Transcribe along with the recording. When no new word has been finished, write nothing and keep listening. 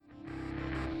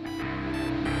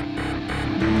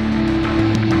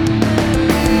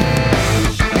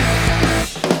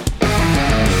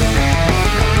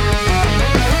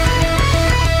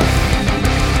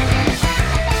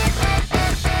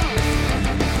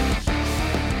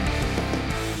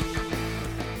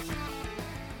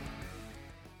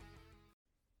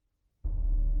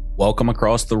Welcome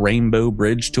across the Rainbow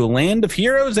Bridge to a land of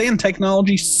heroes and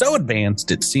technology so advanced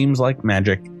it seems like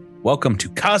magic. Welcome to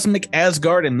Cosmic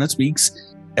Asgard in this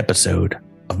week's episode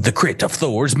of The Crit of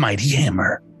Thor's Mighty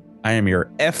Hammer. I am your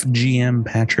FGM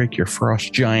Patrick, your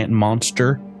frost giant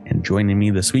monster, and joining me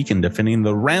this week in defending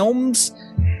the realms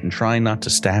and trying not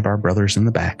to stab our brothers in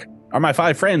the back are my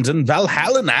 5 friends and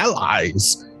Valhallan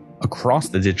allies. Across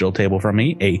the digital table from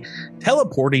me, a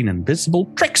teleporting invisible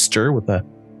trickster with a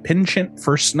penchant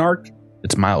for snark.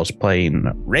 It's Miles playing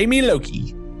Raimi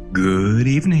Loki. Good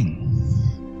evening.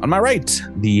 On my right,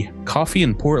 the coffee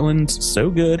in Portland's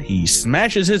so good he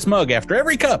smashes his mug after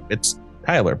every cup. It's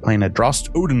Tyler playing a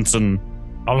Drost Odinson.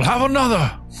 I'll have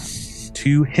another.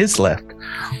 To his left,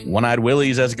 One-Eyed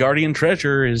Willie's Asgardian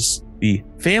treasure is the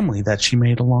family that she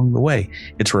made along the way.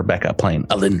 It's Rebecca playing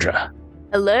Alindra.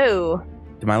 Hello.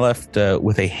 To my left,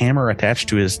 with a hammer attached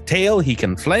to his tail, he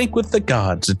can flank with the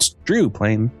gods. It's Drew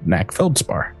playing Knack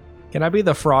Feldspar. Can I be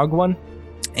the frog one?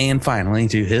 And finally,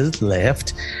 to his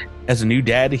left, as a new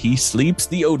dad, he sleeps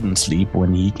the Odin sleep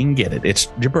when he can get it. It's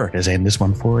Jabert as Andis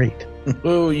 148.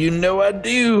 Oh, you know I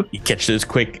do. You catch those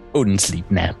quick Odin sleep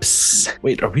naps.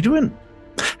 Wait, are we doing...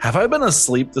 Have I been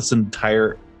asleep this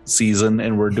entire season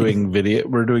and we're doing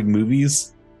we're doing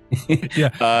movies?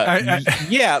 Yeah.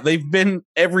 Yeah, they've been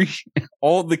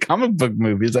all the comic book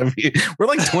movies. I mean, we're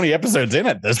like 20 episodes in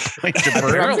at this point.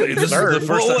 Apparently, this is the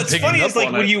first time what's funny is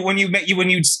like when you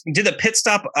did the pit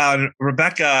stop on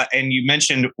Rebecca and you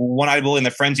mentioned One-Eyed Willie and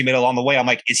the friends you made along the way. I'm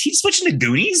like, is he switching to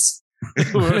Goonies?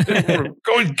 We're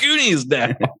going Goonies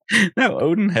now. No,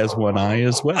 Odin has one eye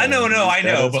as well. I know,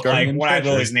 but like One-Eyed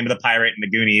Willie's the name of the pirate in the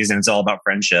Goonies, and it's all about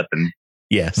friendship. And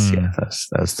yes,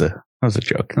 that was a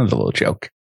joke. That was a little joke.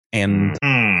 And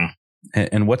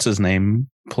what's his name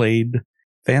played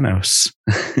Thanos?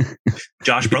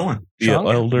 Josh Brolin, your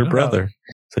elder brother.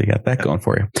 So you got that going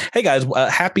for you. Hey guys,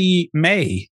 happy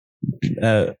May!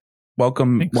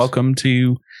 Welcome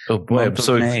to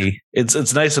May.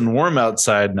 It's nice and warm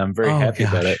outside, and I'm very happy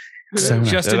about it. So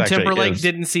Justin Timberlake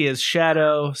didn't see his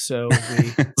shadow, so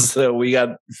we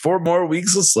got 4 more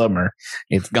weeks of summer.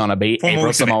 It's gonna be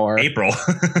April some more. April.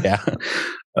 Yeah.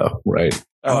 Oh, right.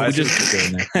 I just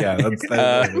doing that.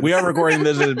 Yeah, we are recording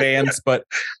this in advance, but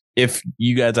if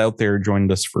you guys out there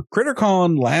joined us for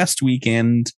CritterCon last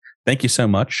weekend, thank you so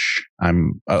much.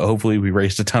 Hopefully we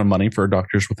raised a ton of money for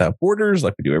Doctors Without Borders,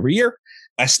 like we do every year.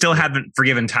 I still haven't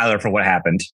forgiven Tyler for what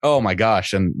happened. Oh my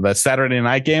gosh! And that Saturday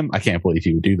night game, I can't believe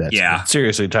he would do that. Yeah,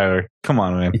 seriously, Tyler, come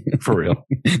on, man, for real.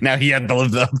 Now he had to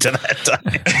live up to that time.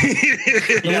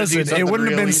 Listen, it wouldn't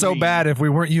have been so bad if we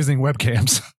weren't using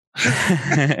webcams.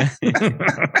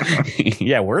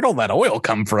 Yeah, where'd all that oil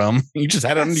come from? You just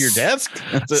had it under your desk?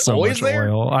 Is so always much there?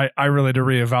 Oil. I really had to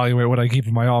reevaluate what I keep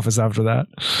in my office after that.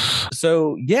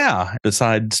 So yeah,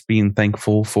 besides being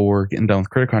thankful for getting done with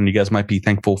CritterCon, you guys might be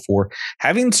thankful for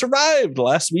having survived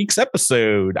last week's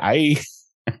episode. I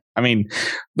mean,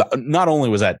 not only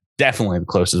was that definitely the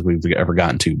closest we've ever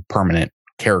gotten to permanent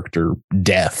character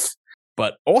death,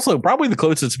 but also probably the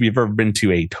closest we've ever been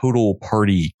to a total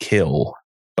party kill.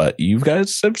 But you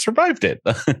guys have survived it.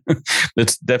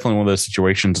 It's definitely one of those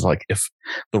situations like if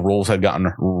the rolls had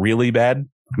gotten really bad,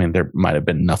 I mean, there might have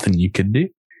been nothing you could do.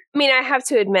 I mean, I have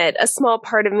to admit, a small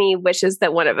part of me wishes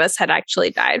that one of us had actually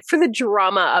died for the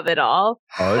drama of it all.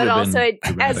 But also,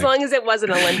 as long as it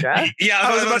wasn't Alindra. Yeah,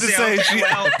 I was about to say,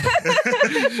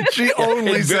 she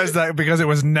only says that because it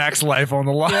was Knack's life on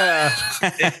the line. Yeah.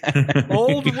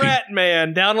 Old rat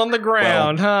man down on the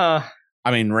ground, huh? I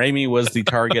mean, Raimi was the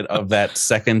target of that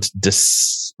second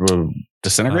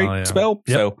disintegrate spell.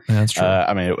 Yep. So that's true.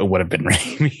 I mean, it would have been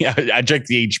Raimi. I checked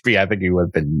the HP. I think he would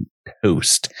have been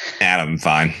toast. Adam,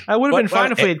 fine. I would have been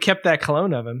fine if we had kept that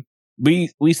clone of him. We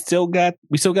still got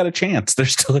a chance.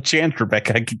 There's still a chance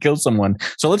Rebecca could kill someone.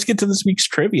 So let's get to this week's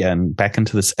trivia and back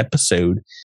into this episode.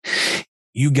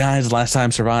 You guys last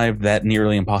time survived that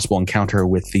nearly impossible encounter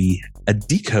with the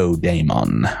Adiko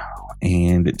Daemon.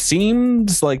 And it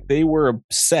seems like they were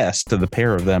obsessed, the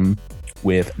pair of them,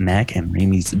 with Knack and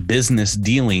Raimi's business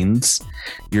dealings.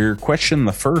 Your question,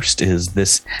 the first, is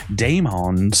this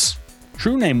Daemon's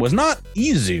true name was not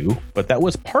Izu, but that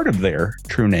was part of their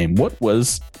true name. What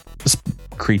was this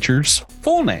creature's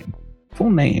full name?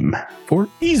 Full name for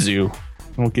Izu.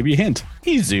 I'll give you a hint.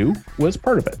 Izu was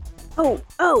part of it. Oh,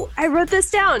 I wrote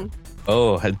this down.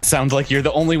 Oh, it sounds like you're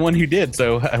the only one who did.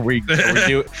 So are we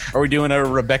doing a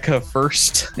Rebecca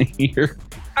first here?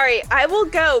 All right, I will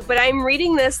go, but I'm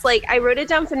reading this like I wrote it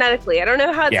down phonetically. I don't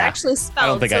know how it's actually spelled. I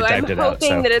don't think I typed it out. I'm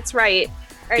hoping that it's right. All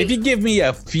right. If you give me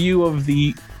a few of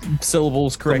the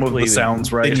syllables correctly, some of the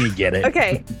sounds right, then you get it.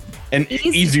 Okay. And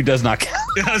Izu does not count.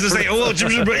 I was just saying,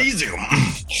 Izu.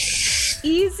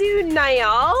 Izu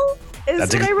Nial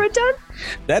is what I wrote down.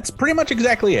 That's pretty much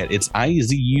exactly it. It's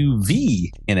IZUVNAEL,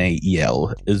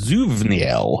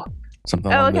 Zuvniel.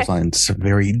 Something along those lines.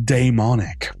 Very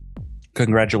demonic.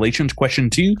 Congratulations. Question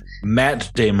 2.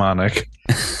 Matt Damonic.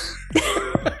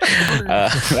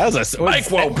 That was a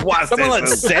someone let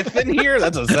Seth in here.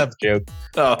 That's a Seth joke.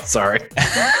 Oh, sorry.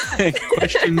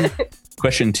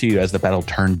 Question 2. As the battle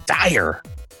turned dire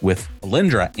with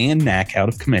Lindra and Knack out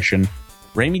of commission,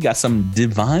 Raimi got some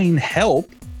divine help.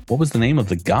 What was the name of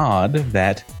the god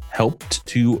that helped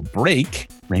to break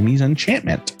Raimi's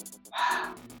enchantment?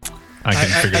 I can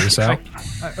figure this out.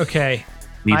 Okay.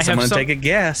 Need someone to take a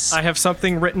guess. I have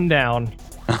something written down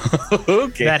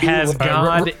Okay. that has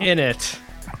God in it.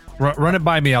 Run it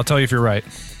by me. I'll tell you if you're right.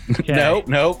 Okay.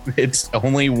 No. It's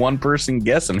only one person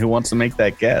guessing. Who wants to make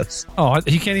that guess? Oh,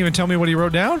 he can't even tell me what he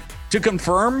wrote down? To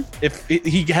confirm if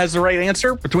he has the right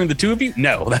answer between the two of you?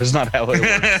 No, that is not how it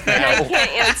works. I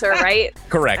can't answer, right?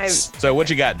 Correct. So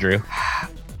what you got, Drew?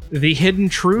 The Hidden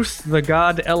Truth, the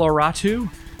god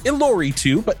Eloratu. Ilori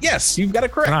too, but yes, you've got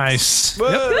it correct. Nice.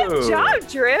 Good job,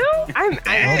 Drew. I'm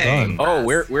Well done. Oh,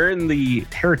 we're in the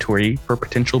territory for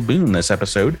potential boon this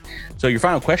episode. So your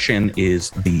final question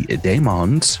is: the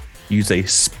Daemons use a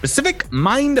specific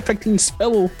mind-affecting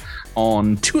spell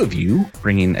on two of you,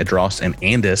 bringing Adros and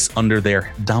Andis under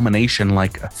their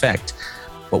domination-like effect.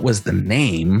 What was the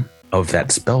name of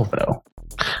that spell, though?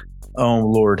 Oh,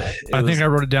 Lord. I think I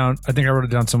wrote it down.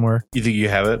 Somewhere. You think you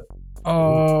have it?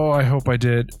 Oh, I hope I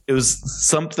did. It was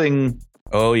something.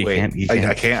 Oh, Wait,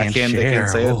 I can't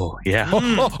say it. Oh, yeah.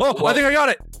 Oh, I think I got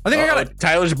it.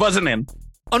 Tyler's buzzing in.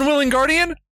 Unwilling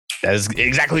Guardian? That is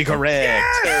exactly correct.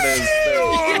 Yes! There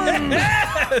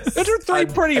it is. Those are three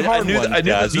pretty hard ones. I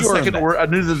knew that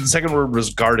the second word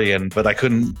was Guardian, but I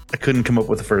couldn't come up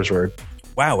with the first word.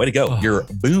 Wow, way to go. Your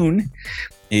boon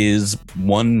is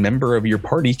one member of your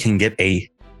party can get a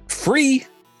free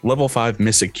level 5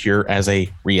 Mystic Cure as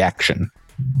a reaction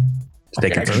to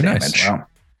take extra damage. Wow.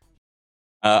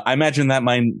 I imagine that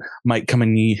might come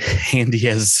in handy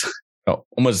as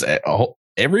almost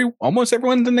everyone's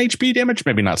in HP damage.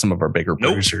 Maybe not some of our bigger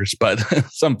bruisers, but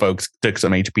some folks took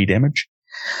some HP damage.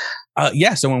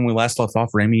 So when we last left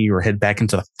off, Raimi, you were head back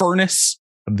into the furnace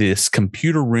of this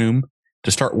computer room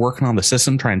to start working on the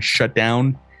system, try and shut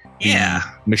down the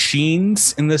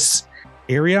machines in this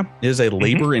area. It is a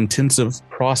labor-intensive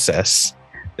process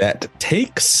that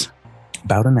takes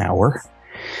about an hour.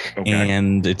 Okay.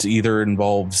 And it either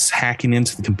involves hacking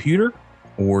into the computer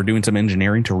or doing some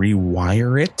engineering to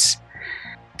rewire it.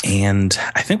 And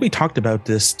I think we talked about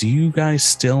this. Do you guys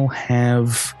still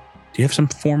have... Do you have some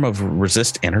form of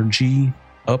resist energy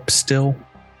up still?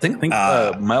 I think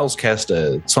Miles cast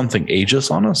something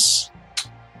Aegis on us.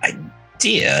 I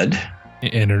did.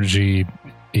 Energy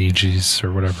Aegis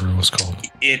or whatever it was called.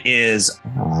 It is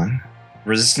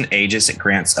resistant Aegis. It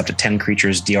grants up to 10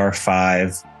 creatures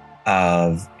DR5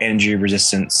 of energy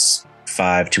resistance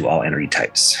 5 to all energy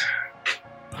types.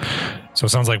 So it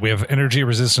sounds like we have energy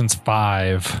resistance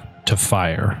 5 to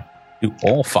fire. To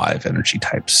all 5 energy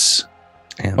types.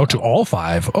 And to all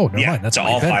 5. Oh, never mind. That's to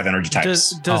all 5 energy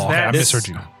types. Does okay, that I misheard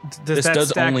you. This that does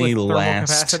stack only with thermal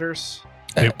last. capacitors?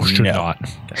 It should No. not.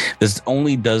 This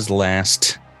only does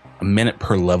last a minute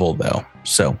per level, though.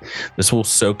 So this will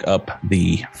soak up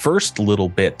the first little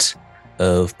bit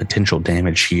of potential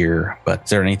damage here. But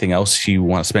is there anything else you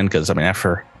want to spend? Because I mean,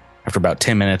 after about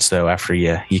 10 minutes, though, after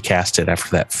you cast it, after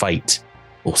that fight,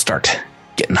 we'll start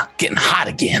getting hot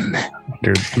again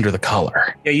under the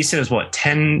collar. Yeah, you said it was what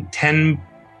 10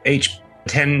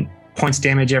 points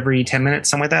damage every 10 minutes,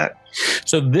 something like that.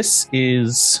 So this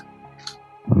is,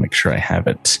 let me make sure I have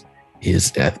it,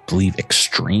 is I believe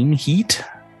extreme heat.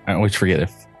 I always forget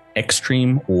if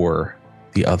extreme or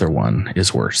the other one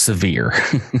is worse, severe.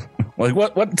 Like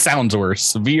what sounds worse,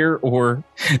 severe or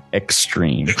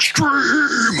extreme? Extreme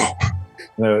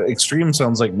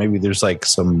sounds like maybe there's like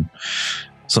some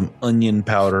onion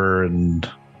powder and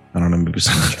I don't know, maybe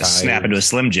some Snap into a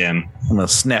Slim Jim. I'm gonna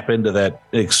snap into that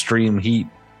extreme heat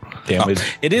damage.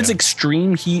 It is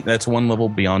extreme heat. That's one level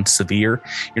beyond severe.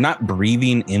 You're not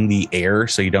breathing in the air,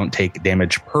 so you don't take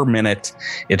damage per minute.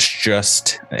 It's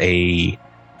just a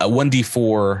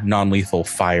 1d4 non-lethal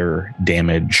fire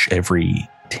damage every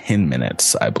 10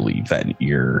 minutes, I believe, that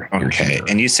you're Okay. here.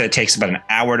 And you said it takes about an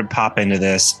hour to pop into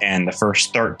this, and the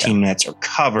first 13 minutes are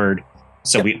covered.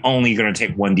 So we only going to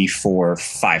take 1d4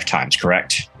 5 times,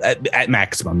 correct? At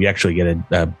maximum, you actually get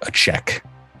a check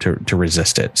to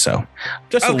resist it. So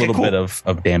just a little bit of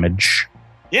damage.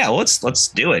 Yeah, let's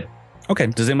do it. Okay.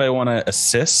 Does anybody want to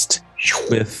assist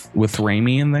with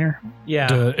Raimi in there?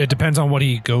 Yeah. It depends on what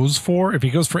he goes for. If he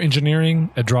goes for engineering,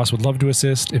 Adros would love to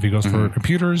assist. If he goes for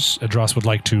computers, Adros would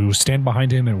like to stand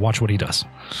behind him and watch what he does.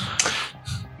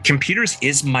 Computers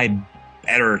is my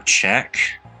better check.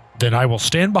 Then I will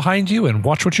stand behind you and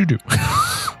watch what you do.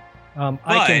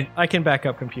 I can back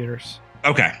up computers.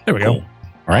 Okay. There we go. All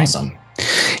right. Awesome.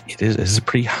 It is a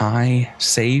pretty high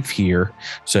save here.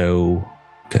 So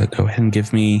go ahead and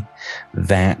give me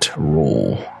that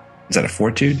roll. Is that a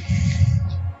fortitude?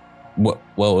 Well,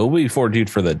 it'll be fortitude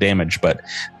for the damage, but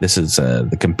this is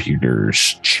the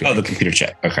computer's check. Oh, the computer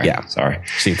check. Okay. Yeah. Sorry.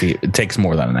 See if it takes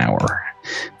more than an hour.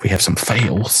 If we have some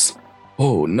fails.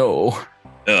 Oh, no.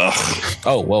 Ugh.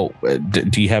 Oh, well,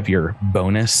 do you have your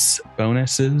bonuses,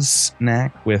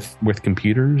 Knack, with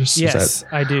computers? Yes, Is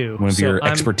that I do. one of your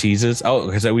expertises? Oh,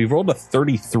 because we rolled a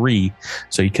 33,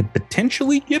 so you could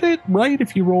potentially get it right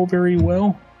if you roll very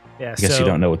well. Yeah, I guess you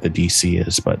don't know what the DC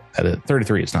is, but at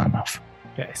 33 is not enough.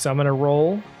 Okay, so I'm going to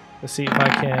roll to see if I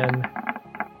can.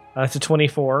 That's a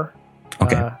 24.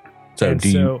 Okay.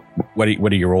 What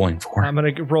are you rolling for? I'm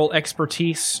going to roll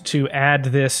expertise to add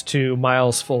this to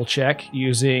Miles' full check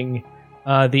using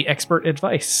the expert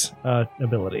advice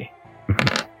ability.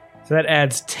 So that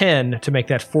adds 10 to make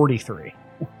that 43.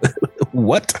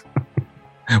 What?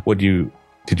 Did you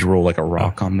roll like a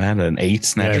rock on that? An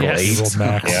 8? Natural yes. 8?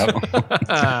 Max.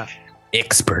 Yep.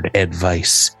 Expert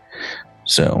advice.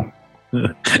 So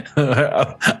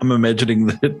I'm imagining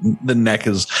that the neck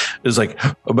is like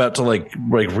about to like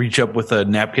reach up with a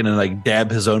napkin and like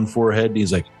dab his own forehead. And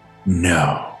he's like,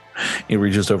 no. He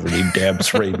reaches over and he dabs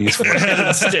Raimi's forehead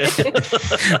instead.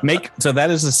 So that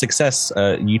is a success.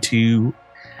 You two,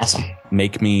 awesome.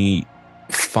 Make me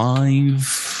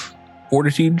 5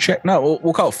 fortitude check. No,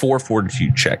 we'll call it 4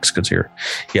 fortitude checks because you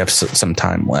have some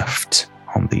time left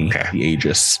on the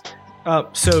Aegis.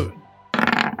 So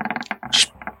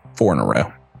 4 in a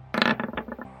row.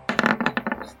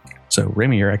 So,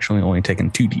 Remy, you're actually only taking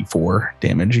 2d4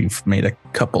 damage. You've made a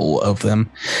couple of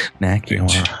them. Knack, you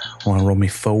want to roll me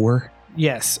 4?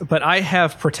 Yes, but I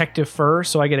have protective fur,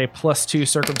 so I get a +2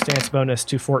 circumstance bonus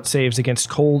to fort saves against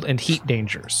cold and heat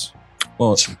dangers.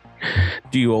 Well,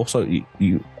 do you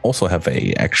also have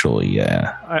a actually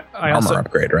armor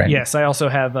upgrade, right? Yes, I also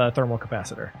have a thermal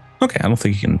capacitor. Okay, I don't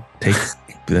think you can take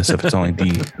this if it's only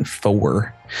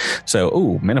D4.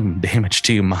 So, minimum damage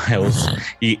to you, Miles.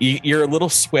 You're a little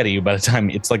sweaty by the time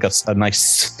it's like a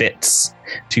nice fits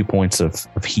 2 points of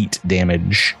heat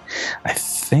damage. I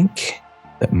think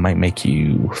that might make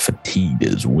you fatigued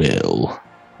as well.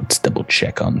 Let's double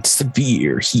check on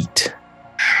severe heat.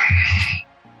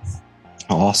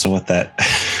 Also, with that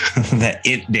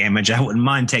it damage, I wouldn't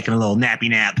mind taking a little nappy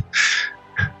nap.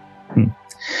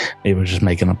 Maybe we're just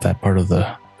making up that part of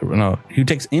who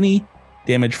takes any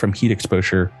damage from heat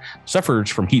exposure suffers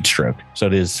from heat stroke. So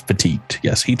it is fatigued.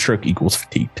 Yes, heat stroke equals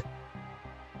fatigued.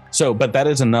 So, but that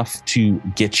is enough to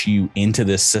get you into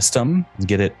this system,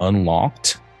 get it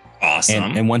unlocked.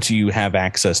 Awesome. And once you have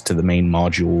access to the main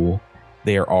module,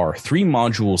 there are 3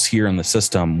 modules here in the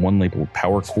system, one labeled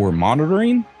Power Core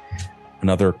Monitoring,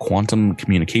 another Quantum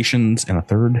Communications, and a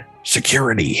third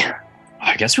Security.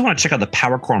 I guess we want to check out the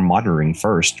Power Core Monitoring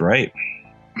first, right?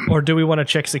 Or do we want to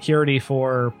check security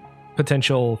for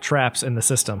potential traps in the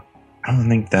system? I don't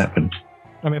think that would...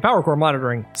 I mean, Power Core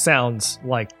Monitoring sounds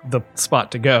like the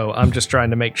spot to go. I'm just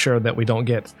trying to make sure that we don't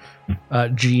get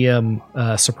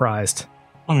GM surprised.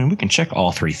 I mean, we can check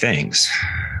all 3 things.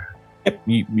 Yep,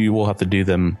 you will have to do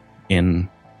them in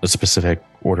a specific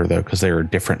order, though, because there are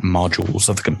different modules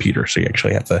of the computer, so you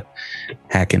actually have to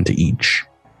hack into each.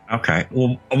 Okay.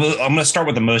 Well, I'm going to start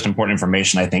with the most important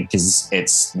information, I think, because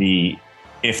it's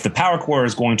if the power core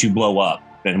is going to blow up,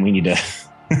 then we need to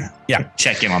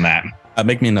check in on that.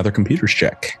 Make me another computers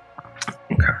check.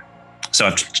 Okay. So,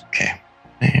 okay.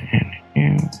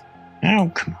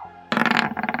 Oh, come on.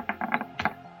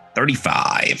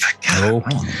 35. God,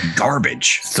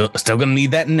 garbage. Still going to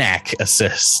need that knack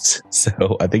assist.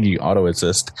 So I think you auto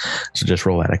assist. So just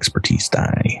roll that expertise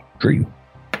die. Drew.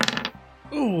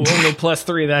 Ooh, only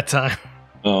 +3 that time.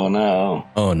 Oh no.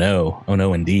 Oh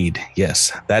no, indeed.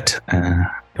 Yes, that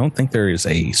I don't think there is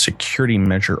a security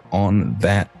measure on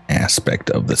that aspect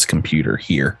of this computer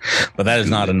here, but that is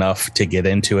not enough to get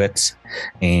into it.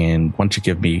 And once you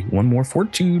give me one more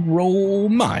fortitude roll,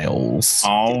 Miles,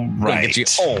 all right,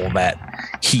 get you all that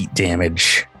heat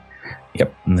damage.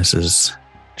 Yep, and this is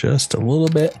just a little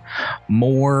bit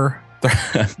more.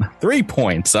 3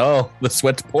 points. Oh, the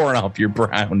sweat's pouring off your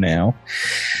brow now.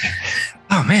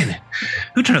 Oh man,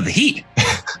 who turned up the heat?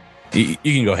 You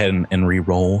can go ahead and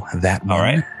re-roll that one. All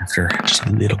right. After just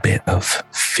a little bit of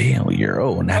failure.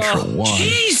 Oh, natural one.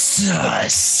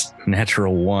 Jesus.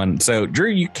 Natural one. So, Drew,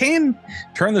 you can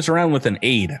turn this around with an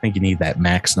 8. I think you need that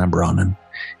max number on an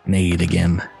 8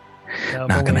 again. No,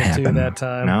 Not going to happen that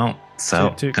time. No.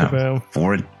 So, Toot,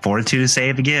 kaboom. fortitude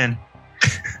save again.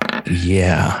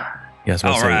 Yeah. Yes.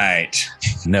 All right.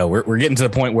 No, we're getting to the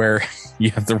point where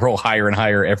you have to roll higher and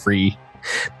higher every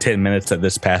 10 minutes of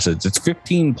this passage. It's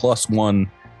 15 plus 1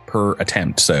 per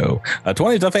attempt. So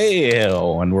 20 to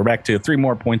fail. And we're back to 3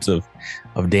 more points of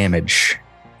damage.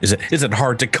 Is it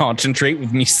hard to concentrate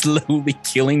with me slowly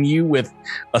killing you with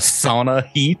a sauna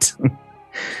heat?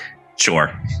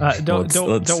 Sure. Don't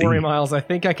worry, Miles. I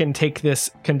think I can take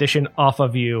this condition off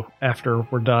of you after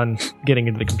we're done getting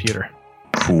into the computer.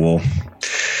 Cool.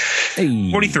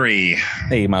 Hey. 43.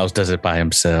 Hey, Miles does it by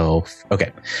himself.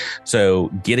 Okay. So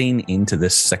getting into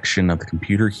this section of the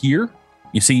computer here,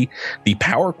 you see the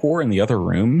power core in the other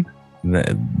room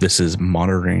that this is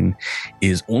monitoring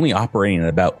is only operating at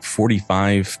about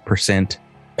 45%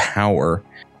 power.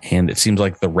 And it seems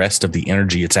like the rest of the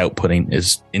energy it's outputting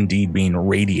is indeed being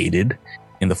radiated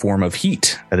in the form of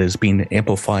heat that is being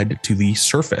amplified to the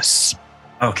surface.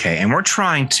 Okay. And we're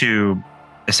trying to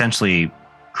essentially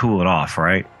cool it off,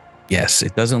 right? Yes,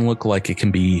 it doesn't look like it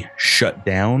can be shut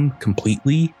down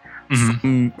completely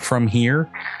from here.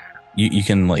 You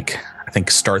can, like, I think,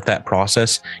 start that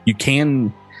process. You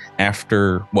can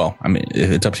after, well, I mean,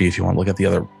 it's up to you if you want to look at the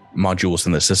other modules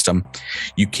in the system.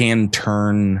 You can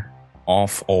turn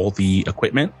off all the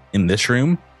equipment in this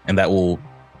room, and that will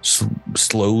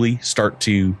slowly start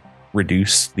to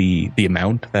reduce the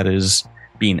amount that is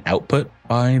being output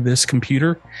by this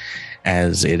computer,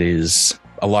 as it is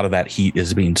a lot of that heat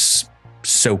is being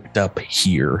soaked up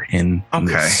here in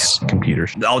this computer.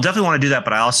 I'll definitely want to do that,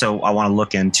 but I want to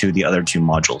look into the other 2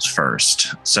 modules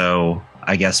first. So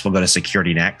I guess we'll go to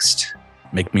security next.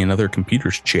 Make me another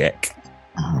computers check.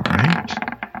 All right.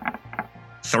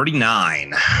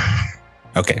 39.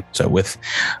 Okay, so with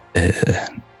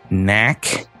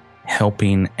Knack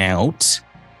helping out,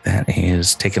 that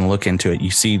is taking a look into it, you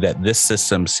see that this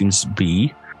system seems to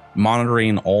be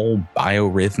monitoring all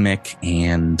biorhythmic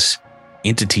and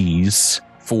entities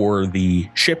for the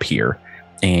ship here.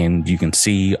 And you can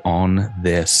see on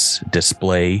this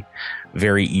display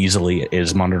very easily it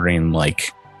is monitoring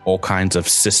like all kinds of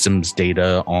systems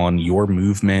data on your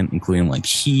movement, including like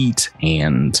heat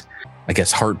and I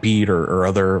guess heartbeat or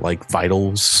other like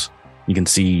vitals. You can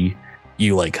see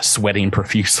you like sweating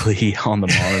profusely on the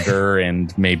monitor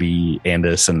and maybe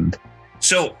Andis and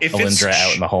so if Alindra it's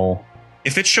out in the hall.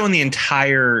 If it's showing the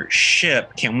entire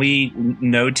ship, can we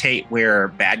notate where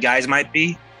bad guys might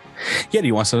be? Yeah, do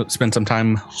you want to spend some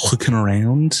time looking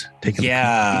around?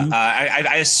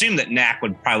 I assume that Knack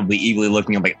would probably eagerly look at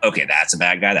me and be like, okay, that's a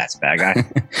bad guy, that's a bad guy.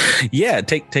 Yeah,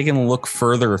 taking a look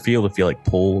further afield, if you like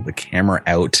pull the camera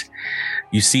out,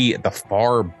 you see at the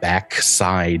far back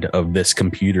side of this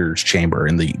computer's chamber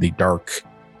in the dark,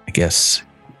 I guess,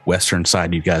 western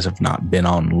side you guys have not been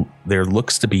on, there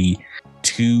looks to be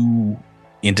 2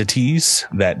 entities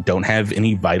that don't have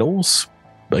any vitals,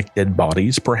 like dead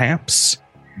bodies, perhaps.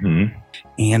 Mm-hmm.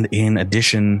 And in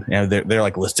addition, you know, they're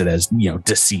like listed as, you know,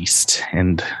 deceased,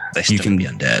 and they still can be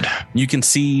undead. You can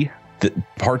see the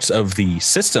parts of the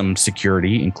system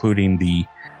security, including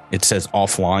it says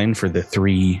offline for the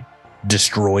 3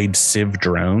 destroyed Civ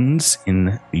drones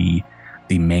in the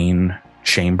main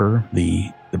chamber,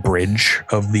 the bridge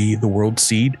of the world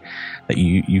seed that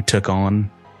you took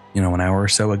on, you know, an hour or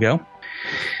so ago.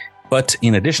 But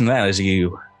in addition to that, as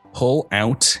you pull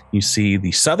out, you see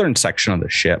the southern section of the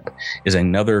ship is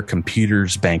another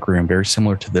computer's bank room, very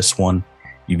similar to this one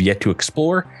you've yet to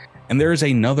explore. And there is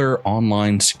another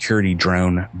online security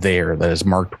drone there that is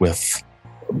marked with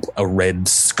a red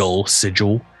skull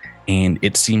sigil, and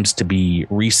it seems to be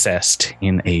recessed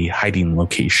in a hiding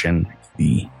location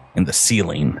in the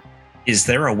ceiling. Is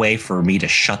there a way for me to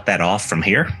shut that off from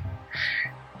here?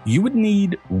 You would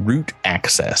need root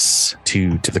access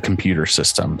to the computer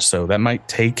system. So that might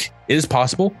take, it is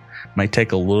possible, might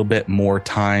take a little bit more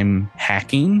time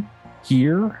hacking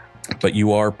here, but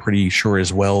you are pretty sure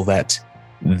as well that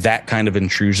kind of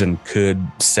intrusion could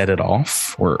set it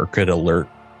off or could alert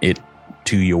it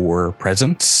to your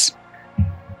presence.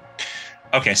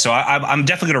 Okay, so I'm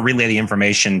definitely going to relay the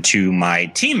information to my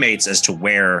teammates as to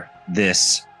where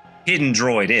this hidden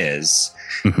droid is.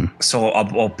 Mm-hmm. So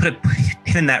I'll put a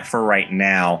pin in that for right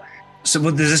now. So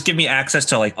does this give me access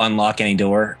to like unlock any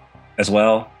door as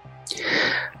well?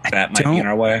 That might be in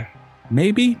our way.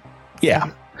 Maybe.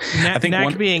 Yeah. I think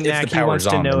Knack being Knack, he wants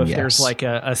to know if there's like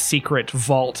a secret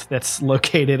vault that's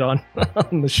located on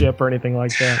the ship or anything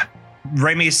like that.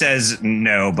 Raimi says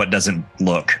no, but doesn't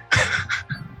look.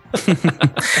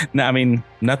 No, I mean,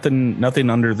 nothing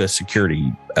under the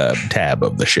security tab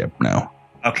of the ship. No.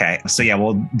 Okay, so yeah,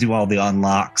 we'll do all the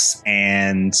unlocks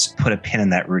and put a pin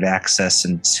in that root access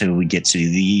until we get to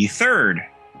the third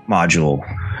module.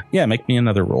 Yeah, make me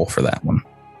another roll for that one.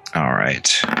 All right.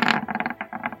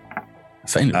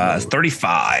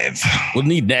 35. We'll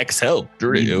need Knack's help,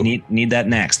 Drew. Need that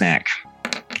Knack.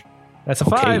 That's a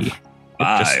 5.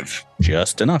 5.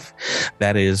 Just enough.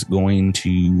 That is going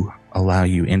to allow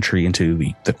you entry into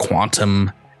the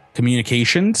quantum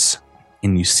communications.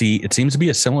 And you see, it seems to be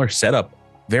a similar setup,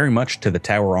 very much to the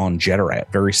tower on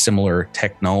Jeterat. Very similar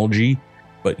technology,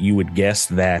 but you would guess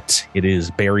that it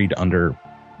is buried under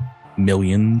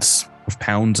millions of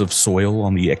pounds of soil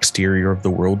on the exterior of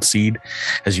the world seed,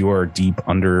 as you are deep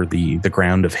under the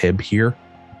ground of Hib here.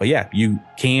 But yeah, you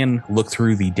can look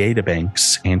through the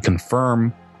databanks and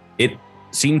confirm it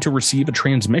seemed to receive a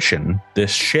transmission,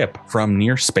 this ship, from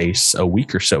near space a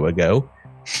week or so ago.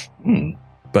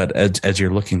 But as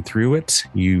you're looking through it,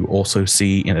 you also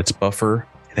see in its buffer,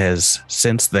 it has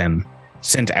since then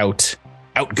sent out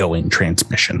outgoing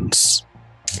transmissions.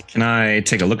 Can I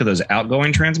take a look at those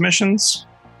outgoing transmissions?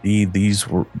 These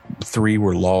three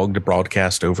were logged,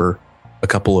 broadcast over a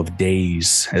couple of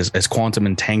days as quantum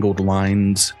entangled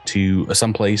lines to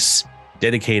someplace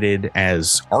dedicated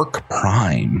as Arc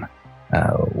Prime.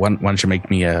 Why don't you make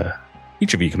me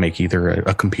each of you can make either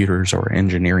a computers or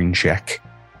engineering check.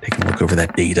 Take a look over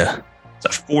that data. It's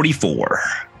a 44.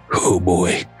 Oh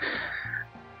boy.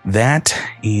 That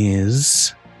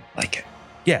is like it.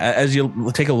 Yeah, as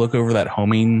you take a look over that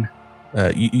homing,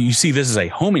 you see this is a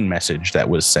homing message that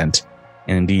was sent,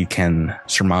 and indeed can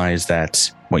surmise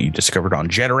that what you discovered on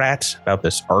Jeterat about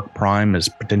this Arc Prime is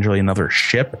potentially another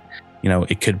ship. You know,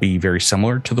 it could be very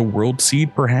similar to the World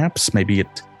Seed, perhaps. Maybe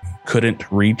it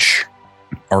couldn't reach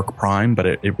Arc Prime, but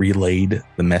it relayed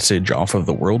the message off of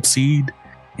the World Seed,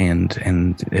 and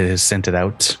it has sent it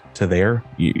out to there.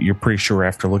 You're pretty sure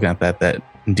after looking at that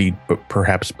indeed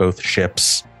perhaps both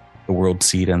ships, the World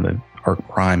Seed and the Arc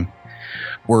Prime,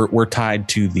 were tied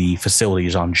to the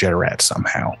facilities on Jeterat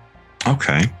somehow.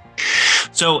 Okay.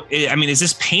 So, I mean, is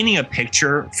this painting a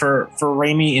picture for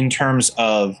Raimi in terms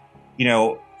of, you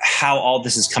know, how all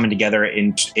this is coming together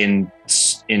in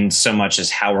so much as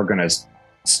how we're going to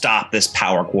stop this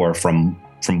power core from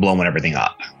blowing everything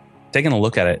up? Taking a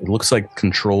look at it, it looks like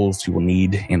controls you will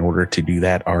need in order to do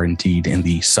that are indeed in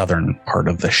the southern part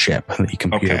of the ship, the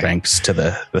computer banks to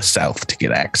the south to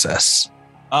get access.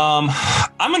 I'm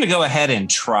going to go ahead and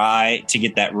try to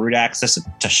get that root access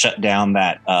to shut down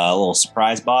that little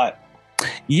surprise bot.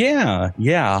 Yeah.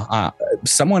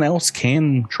 Someone else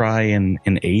can try and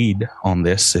aid on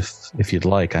this if you'd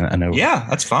like. I know. Yeah,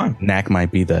 that's fine. Knack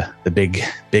might be the big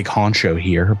honcho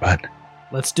here, but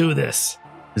let's do this.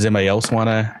 Does anybody else want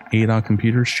to aid on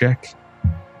computers check?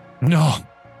 No.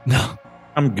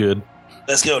 I'm good.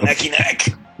 Let's go, Necky Neck.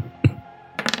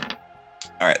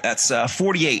 All right, that's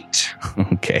 48.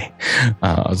 Okay.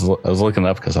 I was looking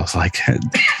up because I was like,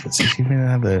 does he even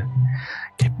have the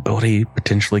capability to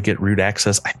potentially get root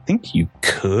access? I think you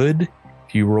could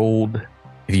if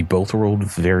you both rolled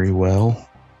very well.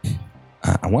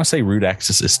 I want to say root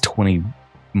access is 20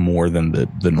 more than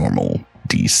the normal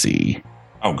DC.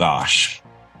 Oh gosh.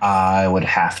 I would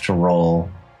have to roll.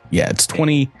 Yeah, it's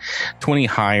 20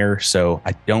 higher, so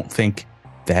I don't think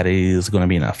that is going to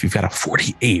be enough. You've got a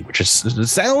 48, which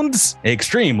sounds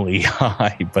extremely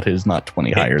high, but it is not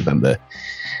 20 higher than the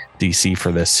DC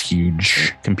for this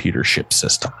huge computer ship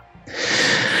system.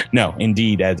 No,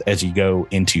 indeed, as you go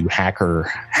into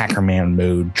hackerman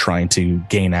mode, trying to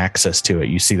gain access to it,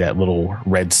 you see that little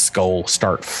red skull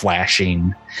start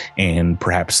flashing, and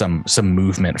perhaps some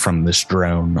movement from this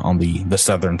drone on the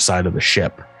southern side of the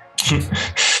ship.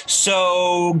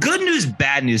 So, good news,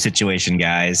 bad news situation,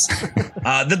 guys.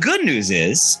 The good news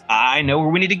is I know where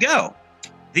we need to go.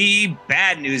 The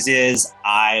bad news is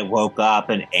I woke up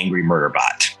an angry murder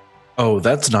bot. Oh,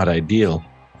 that's not ideal.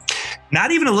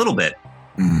 Not even a little bit.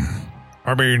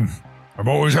 I mean, I'm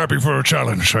always happy for a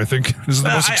challenge. I think this is the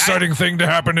most exciting thing to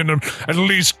happen in at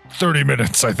least 30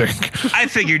 minutes, I think. I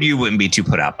figured you wouldn't be too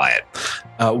put out by it.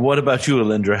 What about you,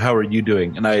 Alindra? How are you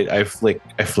doing? And I flick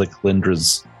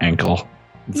Lindra's ankle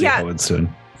and see how it's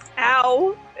doing.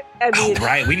 Ow. I mean,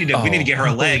 right. We need to get her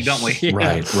a leg, don't we?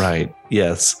 Yeah. Right.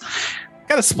 Yes.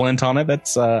 Got a splint on it.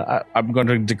 That's I'm going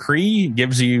to decree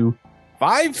gives you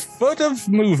 5 foot of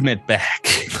movement back.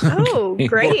 Oh,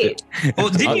 great. Well,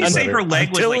 didn't you say her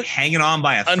leg was like hanging on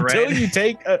by a thread? Until you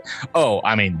take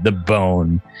the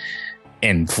bone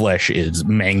and flesh is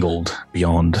mangled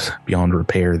beyond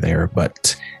repair there,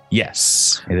 but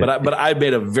yes. But I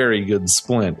made a very good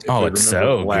splint. Oh, it's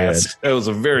so good. It was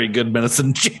a very good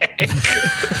medicine check.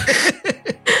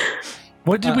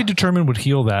 What did we determine would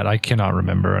heal that? I cannot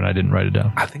remember, and I didn't write it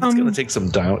down. I think it's going to take some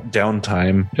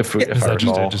downtime. If I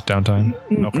recall. Just downtime?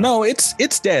 Okay. No,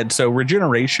 it's dead. So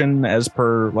regeneration, as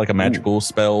per like a magical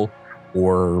spell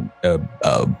or a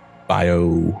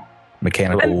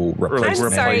biomechanical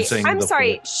replacement. I'm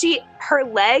sorry. Her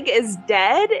leg is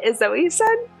dead. Is that what you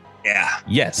said? Yeah.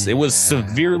 Yes, it was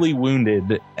severely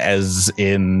wounded, as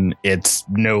in it's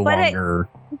no longer.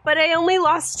 But I only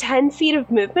lost 10 feet of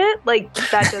movement. Like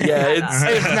that doesn't.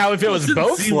 Now if it was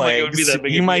both legs,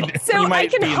 you might. So I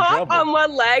can hop on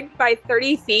one leg by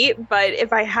 30 feet, but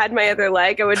if I had my other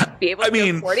leg, I would be able to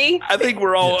go 40. I think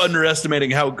we're all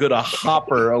underestimating how good a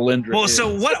hopper Alindra is. Well, so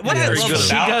what I love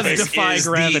about this defy is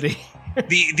gravity.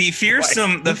 The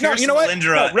fearsome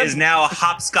Alindra is now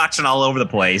hopscotching all over the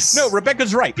place. No,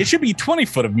 Rebecca's right. It should be 20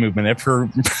 foot of movement. If her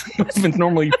movement's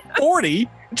normally 40,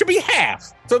 it should be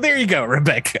half. So there you go,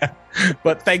 Rebecca.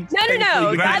 But No.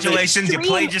 Congratulations, you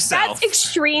played yourself. That's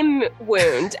extreme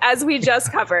wound, as we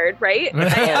just covered, right?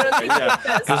 I don't think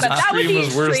but that would be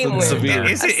extreme wound. Severe.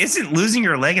 Isn't losing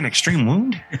your leg an extreme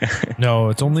wound? No,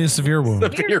 it's only a severe wound.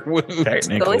 Severe wound.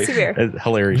 Technically. Only severe.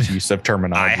 Hilarious use of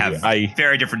terminology. I have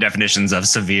very different definitions of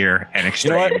severe and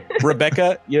extreme. You know what,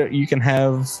 Rebecca? You can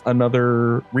have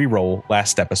another reroll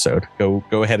last episode. Go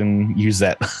ahead and use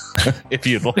that if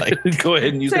you'd like. Go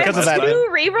ahead and use that. Because of that. 2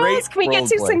 rerolls? Can we get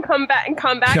to some combat?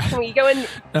 Can we go and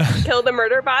kill the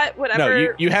murder bot? Whatever.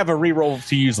 No, you have a reroll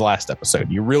to use last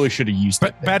episode. You really should have used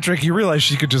it. Patrick, you realize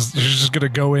she's just gonna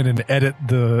go in and edit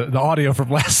the audio from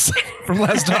last time.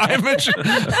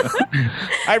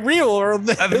 I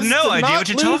rerolled. I have no idea what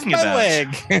you're talking about.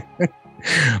 Leg.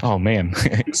 Oh man!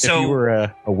 So if you were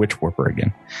a witch warper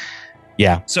again.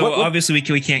 Yeah. So obviously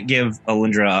we can't give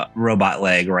Alindra a robot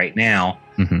leg right now.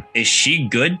 Mm-hmm. Is she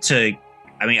good to?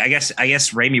 I mean, I guess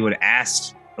Raimi would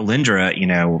ask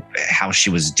Alindra, how she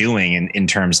was doing in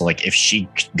terms of like if she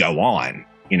could go on,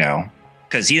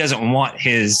 because he doesn't want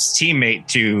his teammate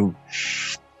to,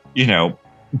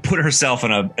 put herself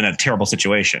in a terrible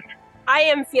situation. I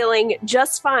am feeling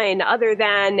just fine, other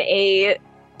than it's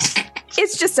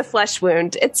just a flesh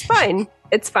wound. It's fine.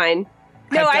 It's fine.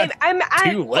 No, I'm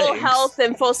at full health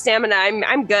and full stamina.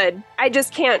 I'm good. I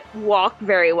just can't walk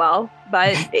very well,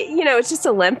 but it's just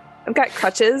a limp. I've got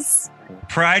crutches.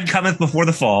 Pride cometh before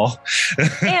the fall.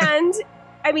 And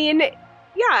I mean,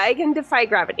 I can defy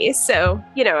gravity, so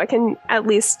I can at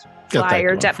least fly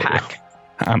or jetpack.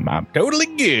 I'm totally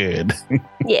good.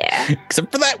 Yeah,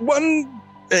 except for that one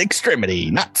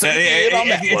extremity, not so good on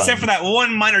that except one. for that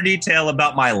one minor detail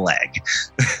about my leg.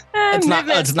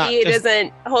 Speed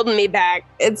isn't holding me back.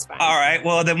 It's fine. All right,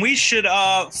 well then we should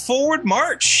forward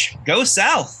march, go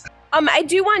south. I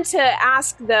do want to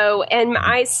ask though, am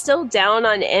I still down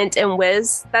on int and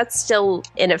whiz? That's still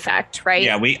in effect, right?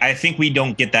 Yeah, I think we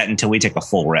don't get that until we take a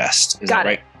full rest. Is that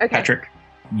right, Okay. Patrick?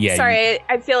 Yeah. Sorry,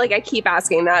 I feel like I keep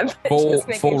asking that.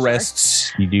 Full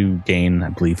rests, you do gain, I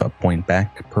believe, a point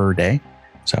back per day.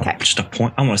 So just a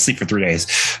point. I want to sleep for 3 days.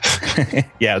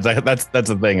 Yeah, that's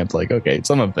the thing. It's like, okay,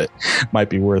 some of it might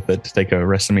be worth it to take a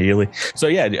rest immediately. So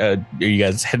yeah, are you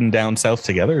guys heading down south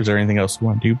together? Is there anything else you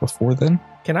want to do before then?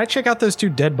 Can I check out those 2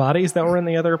 dead bodies that were in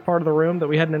the other part of the room that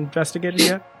we hadn't investigated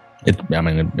yet?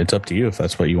 It's up to you if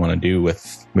that's what you want to do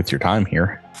with your time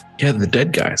here. Yeah, the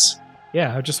dead guys.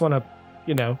 Yeah, I just want to,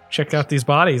 check out these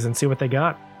bodies and see what they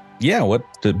got. Yeah,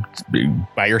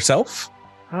 by yourself?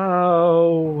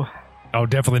 Oh,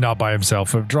 definitely not by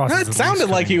himself. That sounded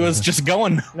like he was just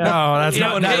going. No, that's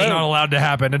not allowed to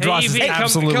happen. Hey,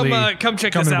 absolutely. Come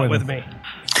check this out with me.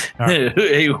 Right.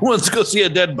 Hey, who wants to go see a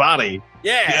dead body?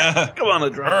 Yeah. Come on,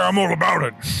 Adra. I'm all about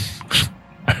it.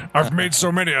 I've made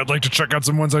so many, I'd like to check out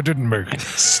some ones I didn't make.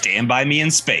 Stand by me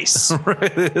in space.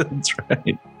 That's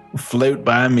right. Float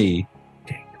by me.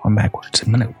 Going backwards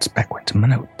in my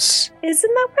notes.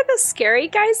 Isn't that where the scary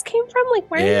guys came from? Like,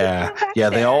 why are they back there?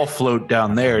 They all float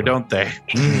down there, don't they?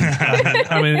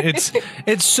 I mean,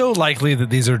 it's so likely that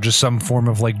these are just some form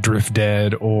of like drift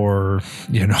dead or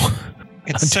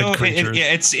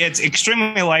it's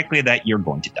extremely likely that you're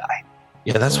going to die.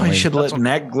 Yeah, that's why you should let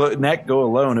Knack go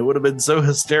alone. It would have been so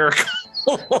hysterical.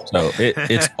 So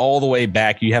it's all the way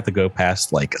back. You have to go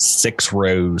past like 6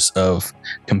 rows of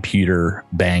computer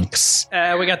banks.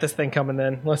 We got this thing coming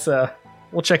then.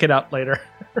 We'll check it out later.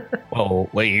 Well,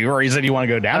 wait, you already said you want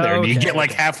to go down there. Okay, you get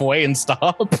like halfway and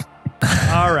stop.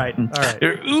 All right.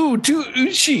 Ooh, too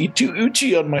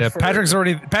Uchi on my. Yeah, fur. Patrick's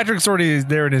already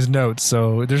there in his notes,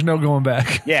 so there's no going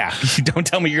back. Yeah, don't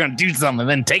tell me you're going to do something and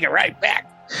then take it right back.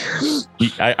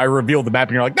 I reveal the map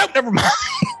and you're like, nope, never mind.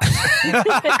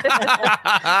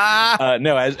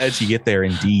 No, as you get there,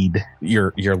 indeed,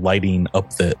 you're lighting up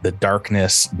the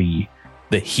darkness. The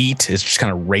heat is just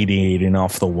kind of radiating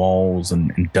off the walls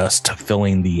and dust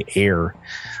filling the air.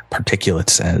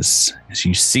 Particulates as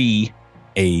you see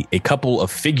a couple of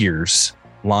figures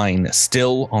lying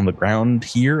still on the ground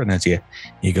here. And as you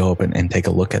go up and take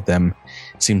a look at them,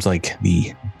 it seems like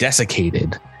the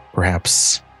desiccated,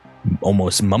 perhaps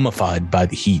almost mummified by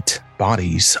the heat,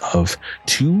 bodies of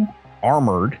two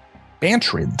armored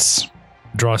Bantrids.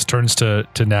 Dross turns to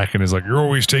Knack and is like, "You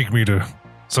always take me to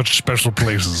such special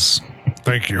places.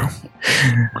 Thank you."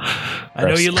 I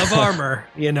know you love armor,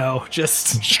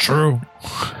 just... It's true.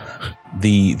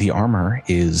 The armor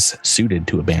is suited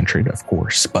to a Bantrid, of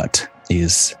course, but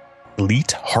is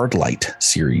elite Hardlight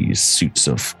series suits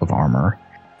of armor.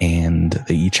 And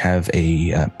they each have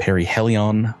a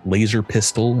perihelion laser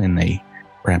pistol in a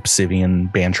perhaps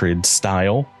Sivian Bantrid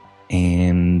style.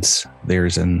 And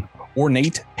there's an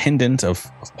ornate pendant of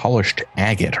polished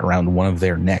agate around one of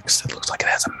their necks. It looks like it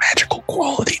has a magical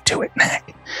quality to it,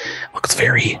 Knack. Looks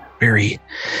very, very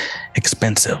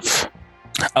expensive.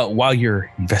 While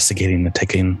you're investigating and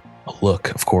taking a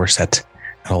look, of course, at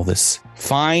all this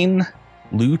fine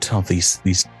loot of these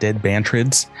dead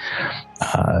Bantrids,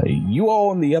 you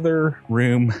all in the other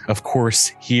room, of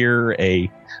course, hear a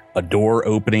door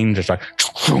opening just like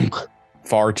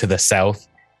far to the south,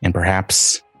 and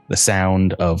perhaps the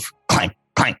sound of clank,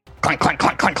 clank, clank, clank,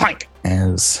 clank, clank, clank,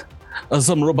 as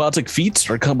some robotic feet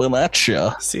are coming at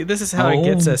you. See, this is how he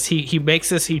gets us.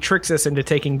 He tricks us into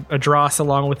taking Adros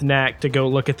along with Knack to go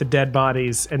look at the dead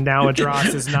bodies, and now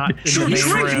Adros is not in the main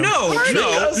room. No.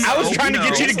 I was trying to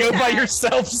get you to go by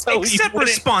yourself, so accept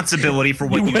responsibility for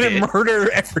what you did. Wouldn't murder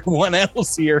everyone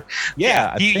else here.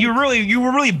 Yeah, you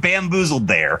were really bamboozled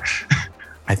there.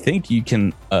 I think you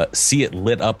can see it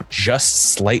lit up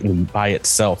just slightly by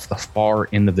itself, the far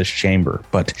end of this chamber,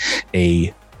 but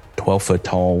a 12-foot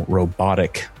tall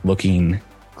robotic looking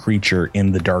creature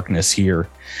in the darkness here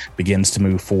begins to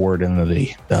move forward, and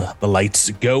the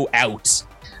lights go out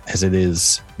as it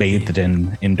is bathed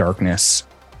in darkness.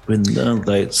 When the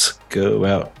lights go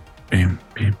out. Bam,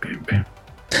 bam, bam, bam.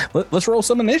 Let's roll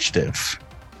some initiative.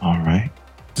 All right.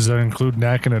 Does that include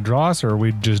Knack and Adros, or are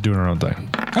we just doing our own thing?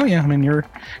 Oh yeah, I mean you're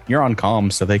on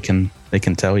comms, so they can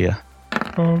tell you.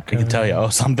 Okay. They can tell you,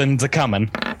 something's a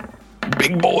coming.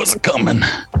 Big boys are coming.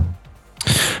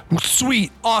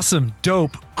 Sweet, awesome,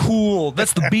 dope, cool.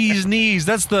 That's the bee's knees.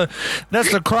 That's the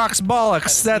Crocs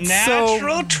bollocks. That's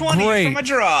natural so 20 great. from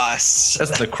Adros.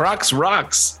 That's the Crocs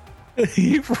rocks.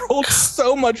 You've rolled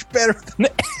so much better than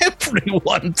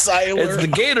everyone, Tyler. It's the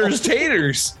Gators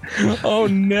taters. Oh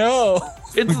no.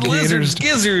 It's the lizards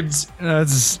gizzards.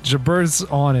 That's Jabber's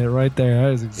on it right there.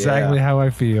 That is exactly how I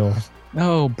feel.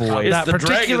 Oh boy. It's That the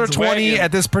particular dragon's 20 wagon.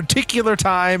 at this particular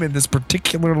time in this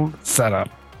particular setup.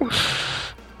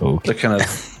 Okay. What kind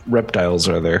of reptiles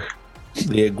are there?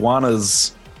 The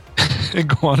iguanas.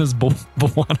 Iguana's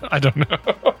Bwana. I don't know.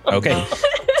 Okay.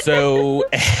 So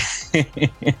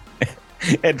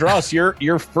Adros,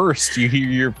 you're first. You hear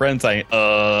your friend saying,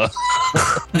 That's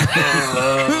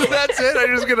it.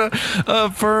 I'm just gonna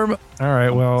affirm. All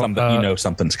right. Well,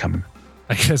 something's coming.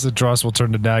 I guess Adros will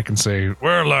turn to Dak and say,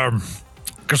 Well,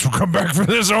 guess we'll come back for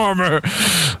this armor.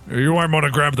 You might want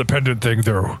to grab the pendant thing,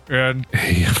 though. And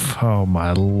 "Oh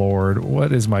my lord,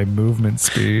 what is my movement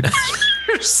speed?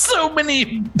 There's so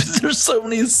many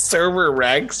server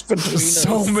racks between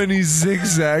So us. many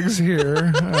zigzags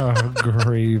here. Oh,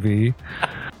 gravy.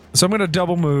 So I'm gonna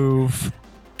double move.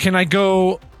 Can I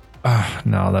go?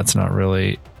 No, that's not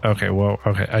really. Okay. Well.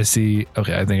 Okay. I see.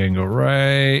 Okay. I think I can go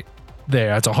right there.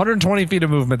 That's 120 feet of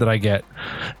movement that I get.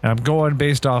 And I'm going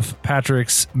based off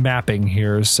Patrick's mapping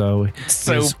here. So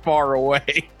he's far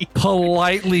away.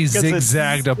 politely 'Cause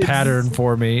zigzagged a it's pattern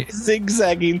for me.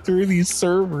 Zigzagging through these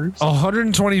servers.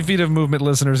 120 feet of movement,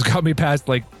 listeners, got me past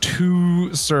like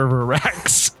 2 server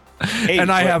racks.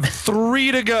 And I have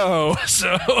 3 to go.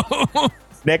 So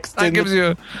Next that gives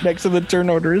you. next to the turn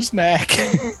order is Knack.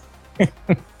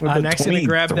 Next going to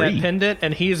grab that pendant,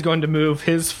 and he's going to move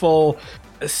his full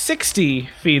 60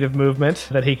 feet of movement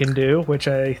that he can do, which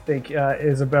I think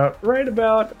is right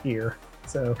about here.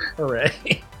 So,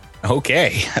 hooray.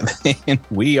 Okay.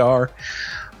 We are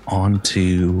on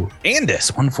to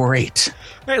Andis 148.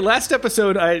 Hey, last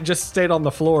episode I just stayed on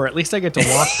the floor. At least I get to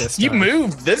walk this time. You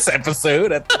moved this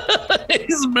episode.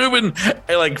 He's moving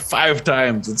like 5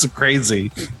 times. It's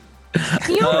crazy.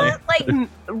 Can you like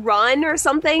run or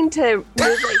something to move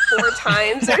like 4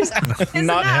 times? Or something? Isn't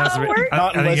that how it works?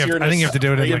 I think you have to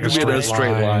do it in like a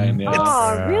straight line. Yeah.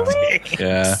 Oh, really?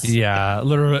 Yeah. Yeah,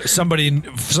 literally,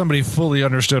 somebody fully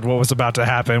understood what was about to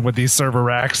happen with these server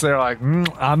racks. They're like,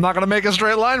 I'm not going to make a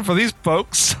straight line for these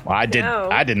folks. Well, I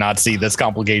did not see this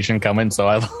complication coming, so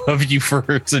I love you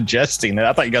for suggesting it.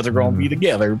 I thought you guys were going to be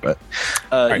together, but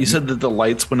You said that the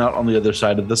lights went out on the other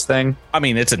side of this thing. I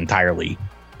mean, it's entirely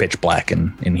pitch black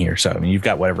in here, so I mean, you've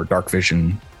got whatever dark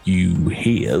vision you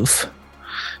have.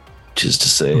 Which is to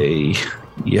say,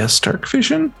 yes, dark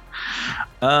vision.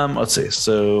 Let's see.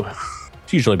 So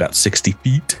It's usually about 60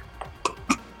 feet.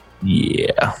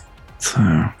 yeah, so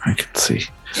I can see.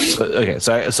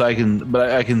 So I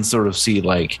can sort of see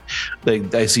like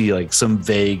I see like some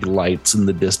vague lights in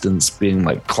the distance being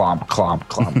like clomp clomp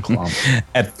clomp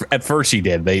clomp. At first you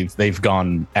did. They've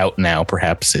gone out now.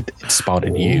 Perhaps it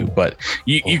spotted you, but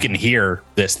you can hear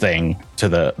this thing to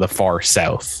the far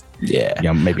south.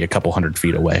 Yeah, Maybe a couple 100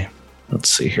 feet away. Let's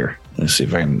see here. Let's see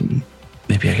if I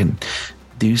can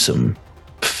do some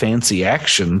fancy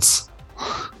actions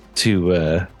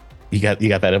to You got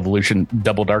that evolution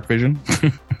double dark vision.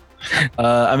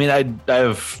 I mean, I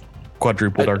have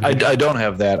Quadruple dark vision. I don't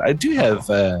have that. I do have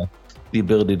the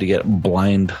ability to get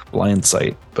blind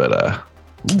sight, but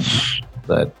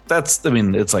that's I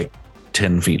mean, it's like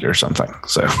 10 feet or something,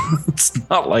 so it's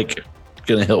not like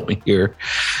gonna help me here.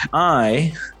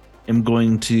 I am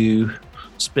going to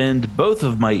spend both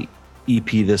of my EP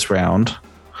this round.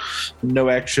 No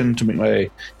action to make my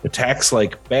attacks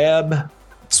like Bab.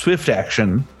 Swift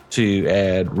action to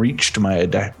add reach to my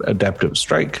adaptive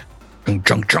strike.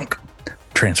 Junk.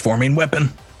 Transforming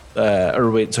weapon.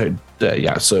 So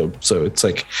it's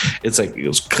like it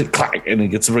goes click clack and it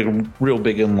gets real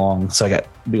big and long. So I got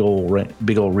big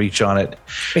old reach on it.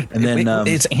 And then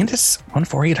is Andis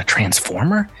 148 a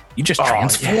transformer? You just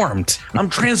transformed. Yeah. I'm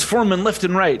transforming left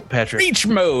and right, Patrick. Reach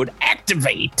mode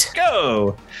activate.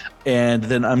 Go. And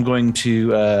then I'm going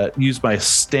to use my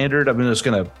standard. I'm just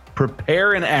going to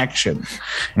prepare an action.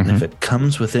 And if it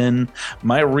comes within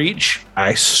my reach,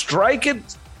 I strike it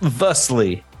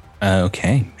thusly.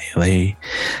 Okay. Melee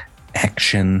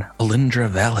action. Alindra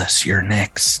Valis, you're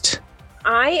next.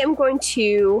 I am going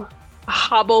to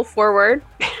hobble forward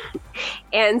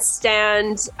and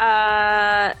stand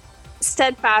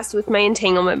steadfast with my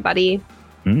entanglement buddy.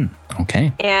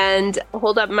 Okay. And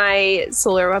hold up my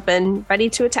solar weapon ready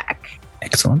to attack.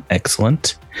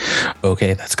 Excellent.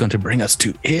 Okay, that's going to bring us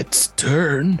to its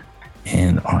turn.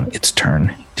 And on its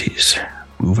turn, it is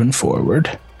moving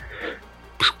forward.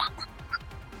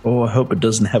 Oh, I hope it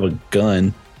doesn't have a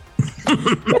gun. My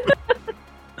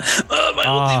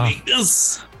only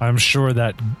weakness. I'm sure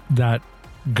that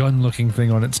gun-looking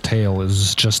thing on its tail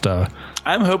is just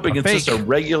I'm hoping it's fake. just a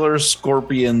regular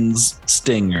scorpion's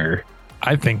stinger.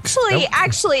 I think so.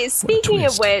 Actually, speaking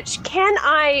of which, can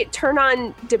I turn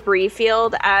on debris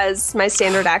field as my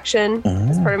standard action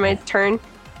as part of my turn,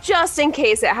 just in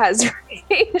case it has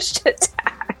ranged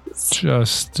attacks?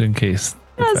 Just in case.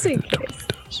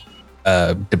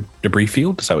 Debris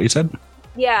field, is that what you said?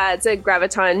 Yeah, it's a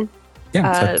graviton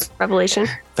revelation.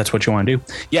 That's what you want to do.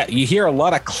 Yeah, you hear a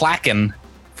lot of clacking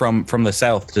from the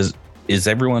south. Does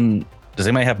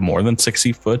anybody have more than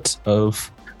 60 foot of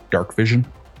dark vision?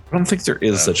 I don't think there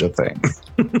is such a thing.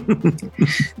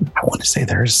 I want to say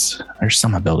there's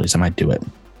some abilities that might do it.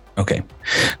 Okay.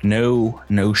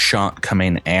 No shot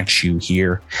coming at you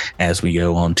here as we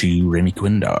go on to Remy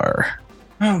Quindar.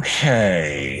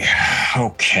 Okay.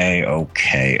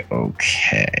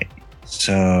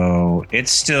 So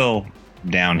it's still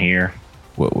down here.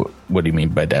 What do you mean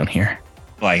by down here?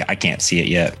 Like, I can't see it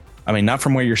yet. I mean, not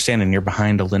from where you're standing. You're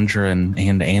behind Alindra and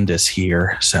Andis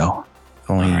here, so...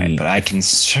 All right, but I can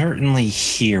certainly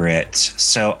hear it.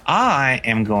 So I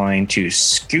am going to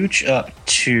scooch up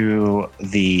to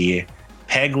the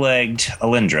peg-legged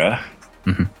Alindra,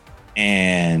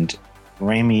 and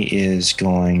Remy is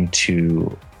going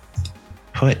to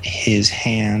put his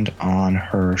hand on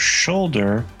her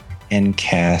shoulder and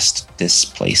cast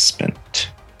Displacement.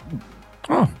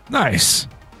 Oh, nice.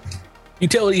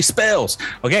 Utility spells.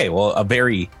 Okay, well, a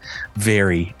very,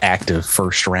 very active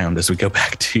first round as we go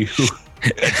back to...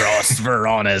 Dross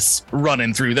Veronis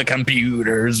running through the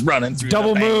computers, running through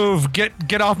double move.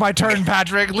 Get off my turn,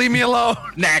 Patrick. Leave me alone.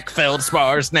 Knack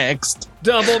Feldspars next.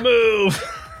 Double move.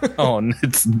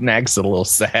 Knack's a little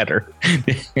sadder.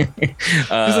 He's like,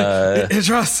 it's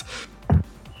Russ.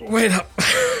 Wait up.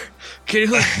 Can you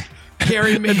like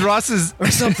carry me? Andros is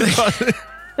or something.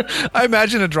 I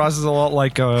imagine Andros is a lot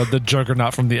like the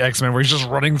Juggernaut from the X-Men, where he's just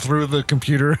running through the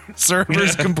computer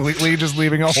servers completely, just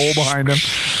leaving a hole behind him.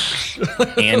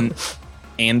 And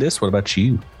Andis, what about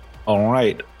you? All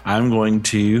right, I'm going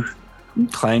to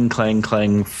clang, clang,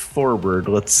 clang forward.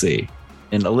 Let's see.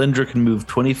 And Alindra can move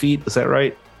 20 feet. Is that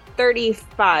right?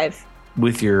 35.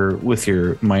 With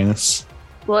your minus.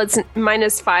 Well, it's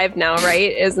 -5 now,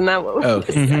 right? Isn't that what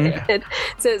Okay.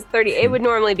 So it's 30. It would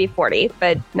normally be 40,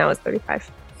 but now it's 35.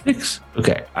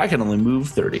 Okay, I can only move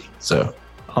 30, so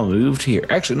I'll move to here.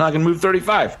 Actually, no, I can move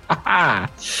 35.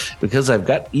 Because I've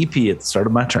got EP at the start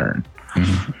of my turn.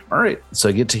 All right, so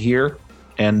I get to here,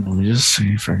 and let me just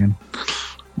see if I can.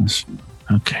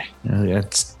 Okay, I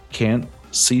can't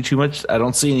see too much. I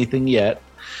don't see anything yet.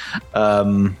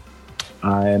 I'm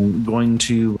going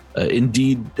to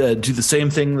indeed do the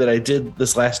same thing that I did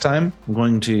this last time. I'm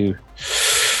going to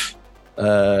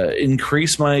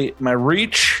increase my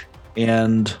reach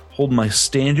and hold my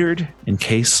standard in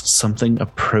case something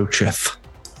approacheth.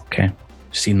 Okay.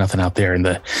 See nothing out there in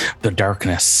the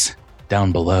darkness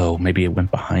down below. Maybe it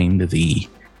went behind the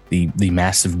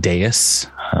massive dais,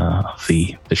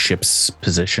 the ship's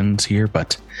positions here,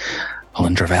 but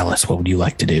Alindra Valis, what would you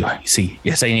like to do? You see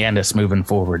Andis moving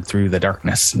forward through the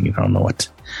darkness, and you don't know what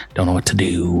to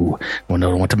do. Don't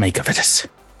know what to make of it.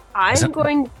 I'm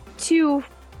going to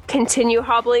continue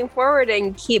hobbling forward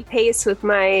and keep pace with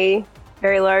my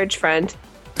very large friend.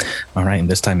 All right, and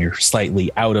this time you're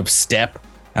slightly out of step,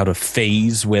 out of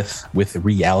phase with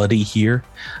reality here.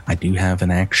 I do have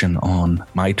an action on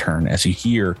my turn as you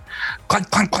hear clank,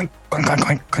 clank, clank, clank, clank,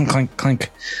 clank, clank, clank,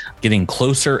 clank, getting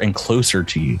closer and closer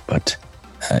to you, but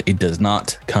it does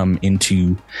not come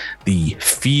into the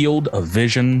field of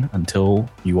vision until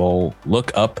you all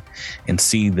look up and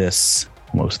see this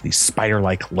almost these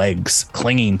spider-like legs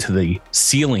clinging to the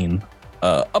ceiling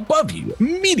above you,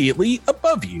 immediately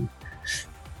above you.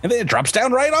 And then it drops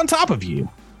down right on top of you.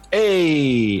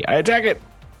 Hey, I attack it.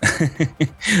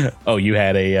 Oh, you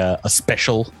had a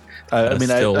special. I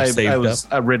was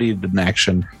ready in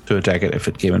action to attack it if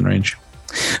it came in range.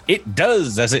 It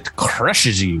does as it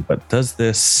crushes you, but does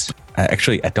this?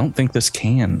 Actually, I don't think this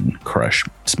can crush.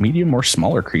 It's medium or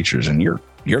smaller creatures, and you're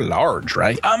large,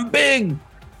 right? I'm big.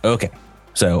 Okay,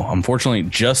 so unfortunately,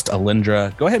 just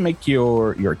Alindra. Go ahead and make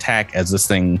your attack as this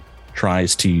thing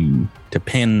tries to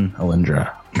pin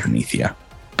Alindra underneath you.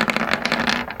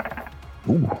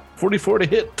 Ooh, 44 to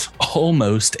hit.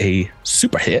 Almost a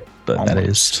super hit, but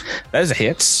Almost. that is a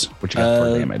hit. What you got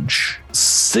for damage?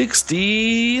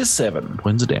 67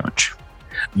 points of damage.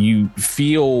 You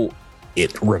feel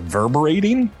it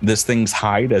reverberating this thing's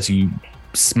hide as you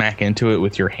smack into it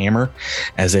with your hammer,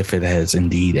 as if it has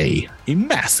indeed a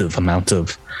massive amount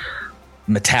of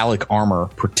metallic armor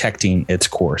protecting its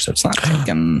core. So it's not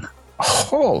taking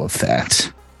all of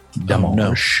that damage.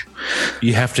 No.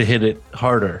 You have to hit it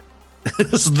harder.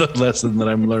 This is the lesson that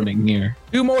I'm learning here.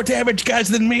 Do more damage, guys,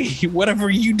 than me.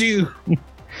 Whatever you do.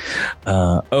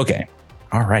 Okay.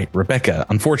 All right, Rebecca.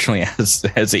 Unfortunately, as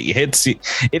it hits,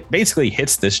 it basically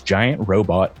hits this giant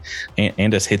robot,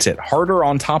 and as hits it harder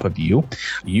on top of you,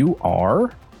 you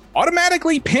are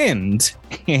automatically pinned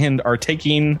and are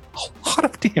taking a lot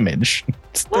of damage.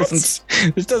 This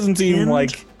doesn't seem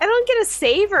like I don't get a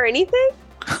save or anything.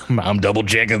 I'm double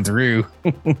checking through.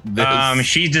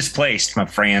 She's displaced, my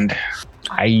friend.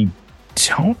 I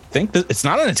don't think that it's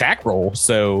not an attack roll,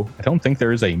 so I don't think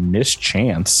there is a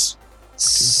mischance.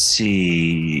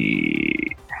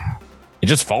 See, it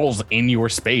just falls in your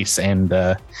space, and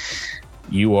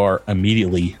you are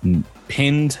immediately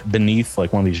pinned beneath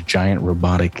like one of these giant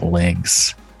robotic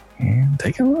legs, and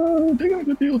taking a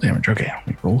good deal of damage. Okay, let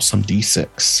me roll some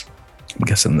d6. I'm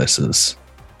guessing this is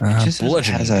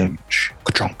bludgeoning has a damage.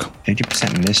 Ka-chunk.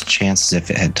 50% mischance as if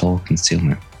it had total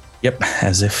concealment. Yep,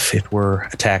 as if it were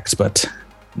attacks, but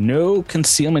no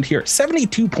concealment here.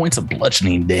 72 points of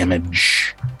bludgeoning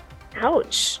damage.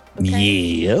 Ouch. Okay.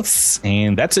 Yes,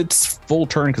 and that's its full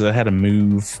turn because it had to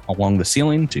move along the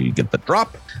ceiling to get the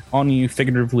drop on you,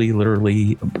 figuratively,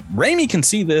 literally. Raimi can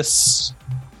see this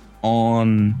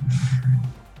on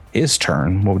his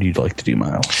turn. What would you like to do,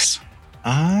 Miles?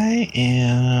 I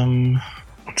am...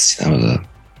 Let's see, that was a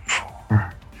 4.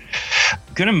 I'm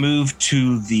going to move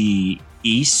to the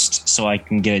east so I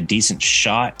can get a decent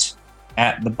shot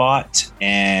at the bot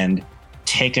and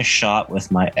take a shot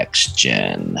with my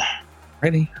X-Gen.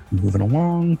 Ready, moving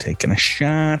along, taking a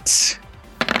shot.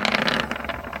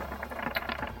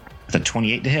 With a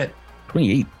 28 to hit.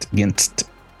 28 against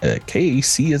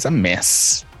KAC is a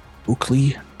miss.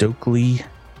 Oakley, Dokley.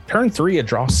 Turn 3,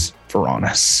 Adros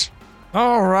Varanus.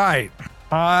 All right.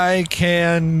 I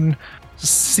can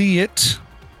see it.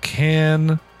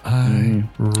 Can I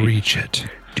reach it?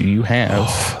 Do you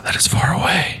have that is far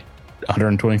away.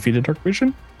 120 feet of dark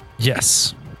vision?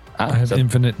 Yes. I have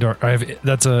infinite dark.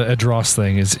 That's a Dross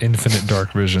thing. Is infinite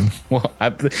dark vision. Well,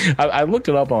 I looked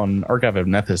it up on Archive of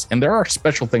Nethys, and there are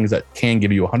special things that can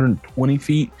give you 120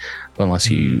 feet, but unless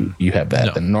you have that,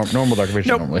 No. then normal dark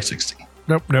vision normally 60.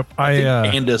 Nope. I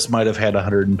think Andis might have had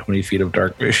 120 feet of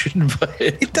dark vision, but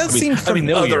it does seem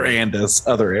familiar.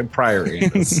 Prior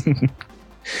Andis.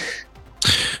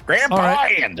 Grandpa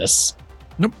Andis.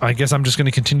 Nope. I guess I'm just going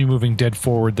to continue moving dead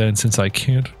forward then, since I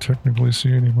can't technically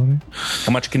see anybody.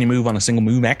 How much can you move on a single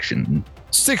move action?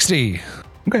 60.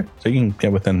 Okay, so you can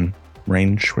get within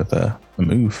range with a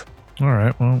move. All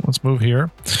right. Well, let's move here,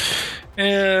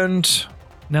 and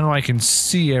now I can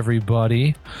see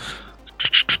everybody.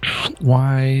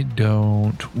 Why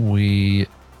don't we?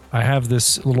 I have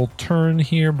this little turn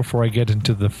here before I get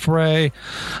into the fray.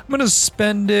 I'm going to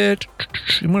spend it.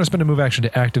 I'm going to spend a move action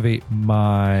to activate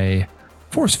my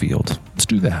force field. Let's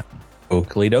do that.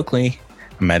 Oakley dokley.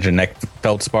 Imagine Nick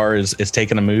Feldspar is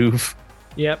taking a move.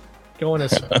 Yep. Going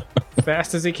as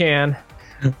fast as he can.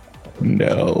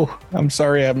 No. I'm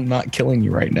sorry I'm not killing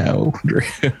you right now, Drew.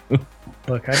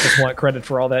 Look, I just want credit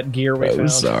for all that gear we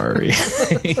found. Sorry.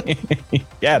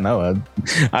 Yeah, no.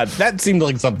 That seemed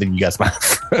like something you guys might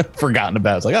have forgotten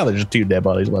about. It's like, oh, there's just 2 dead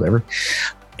bodies, whatever.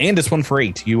 And it's 1 for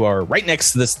 8. You are right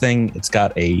next to this thing. It's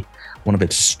got one of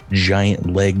its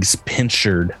giant legs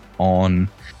pincered on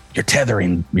your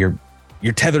tethering, your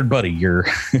tethered buddy, your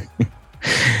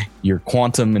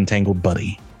quantum entangled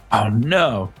buddy. Oh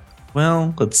no.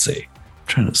 Well, let's see. I'm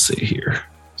trying to see here.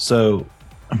 So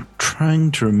I'm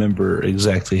trying to remember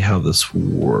exactly how this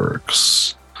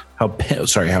works. How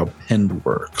pinned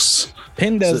works.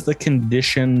 Pinned as the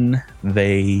condition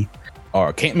they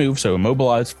can't move, so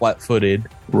immobilized, flat-footed.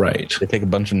 Right. They take a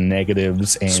bunch of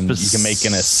negatives, and you can make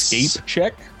an escape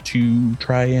check to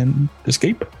try and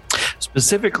escape.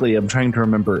 Specifically, I'm trying to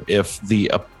remember if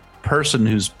the person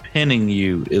who's pinning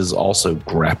you is also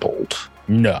grappled.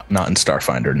 No, not in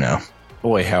Starfinder, no.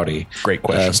 Boy, howdy. Great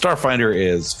question. Starfinder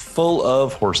is full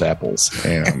of horse apples,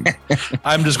 and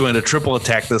I'm just going to triple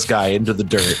attack this guy into the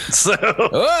dirt.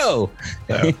 So,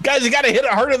 guys, you got to hit it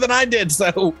harder than I did.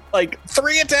 So, like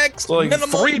 3 attacks, like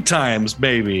minimum. 3 times,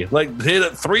 maybe. Like hit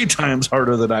it 3 times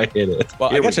harder than I hit it.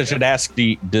 Well, I guess I should ask: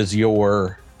 does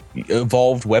your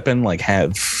evolved weapon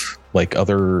have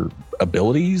other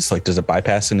abilities? Like, does it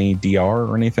bypass any DR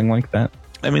or anything like that?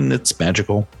 I mean, it's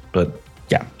magical, but.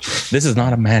 Yeah, this is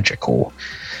not a magical.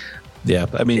 Yeah,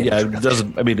 I mean, it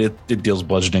doesn't. I mean, it deals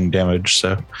bludgeoning damage.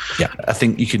 So, yeah, I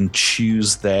think you can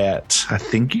choose that. I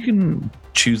think you can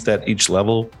choose that each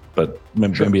level, but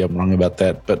maybe I'm wrong about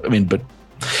that. But I mean,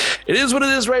 it is what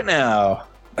it is right now.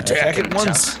 Attack it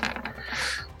once.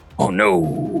 Oh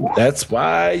no! That's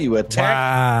why you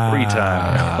attack 3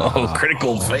 times. Oh,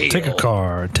 critical fail. Take a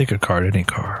card. Any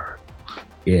card.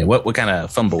 Yeah. What kind of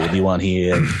fumble do you want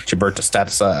here? Gibberta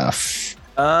status off.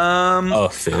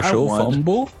 Official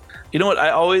fumble. You know what? I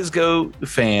always go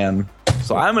fan,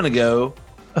 so I'm going to go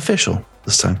official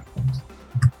this time.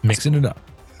 Mixing it up.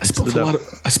 I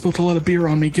spilled a lot of beer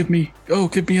on me. Give me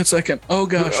a second. Oh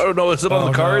gosh. Oh no, is it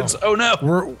on the cards? No. Oh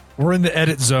no. We're in the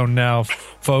edit zone now,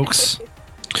 folks.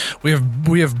 We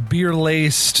have beer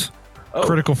laced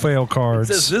critical fail cards.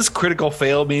 It says this critical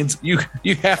fail means you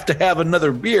have to have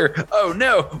another beer. Oh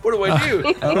no, what do I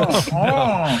do?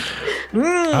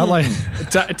 I like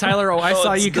Tyler. I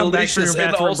saw you come back from your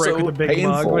bathroom break with a big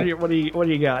painful. mug. What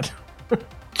do you got?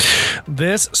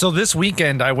 This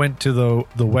weekend I went to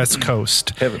the West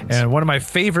Coast. Heavens. And one of my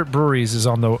favorite breweries is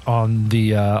on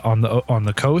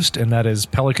the coast, and that is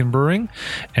Pelican Brewing,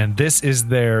 and this is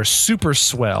their Super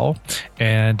Swell,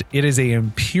 and it is a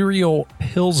Imperial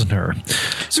Pilsner,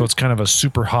 so it's kind of a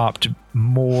super hopped,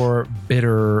 more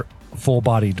bitter,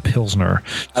 full-bodied Pilsner.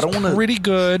 Pretty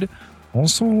good.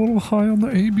 Also a little high on the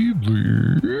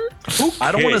ABV. Okay.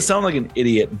 I don't want to sound like an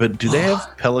idiot, but do they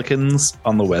have pelicans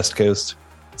on the West Coast?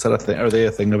 Is that a thing? Are they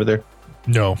a thing over there?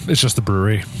 No, it's just the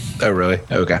brewery. Oh, really?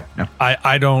 Okay. Yeah.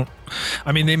 I don't.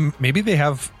 I mean, maybe they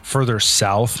have further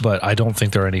south, but I don't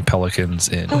think there are any pelicans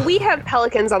in. Well, we have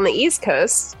pelicans on the East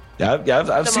Coast. Yeah,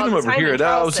 I've seen them over here.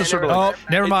 I was just sort of like,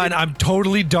 never mind. I'm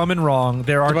totally dumb and wrong.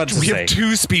 We have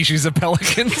 2 species of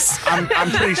pelicans. I'm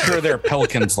pretty sure there are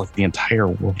pelicans like the entire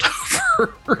world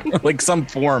over, like some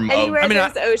form anywhere of.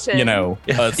 There's ocean.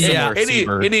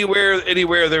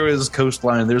 Anywhere there is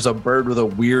coastline, there's a bird with a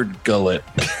weird gullet.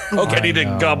 Ready to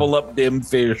gobble up them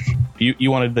fish.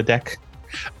 You wanted the deck?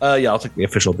 Yeah, I'll take the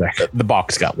official deck. The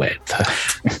box got wet.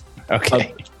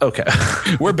 Okay. Okay.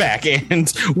 We're back,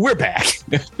 and we're back.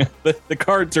 The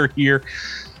cards are here.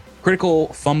 Critical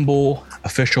Fumble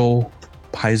Official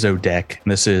Paizo deck.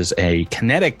 This is a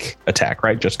kinetic attack,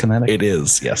 right? Just kinetic? It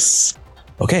is, yes.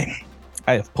 Okay.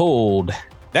 I have pulled.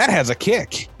 That has a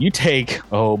kick. You take,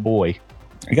 oh boy.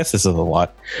 I guess this is a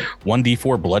lot.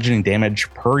 1d4 bludgeoning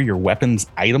damage per your weapon's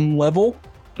item level.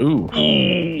 Ooh.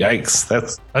 Yikes.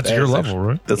 That's your level,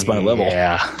 right? That's my level.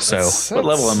 Yeah. So what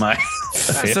level am I?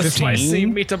 That's a spicy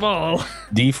meatball.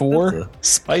 D4.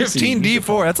 Spicy. 15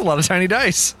 D4. That's a lot of tiny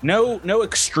dice. No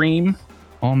extreme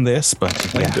on this, but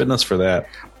Thank goodness for that.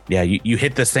 Yeah, you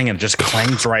hit this thing and it just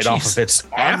clangs right off of its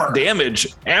armor.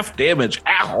 Half damage.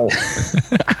 Ow.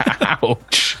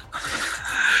 Ouch.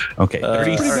 Okay,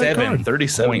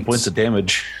 37 points of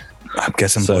damage. I'm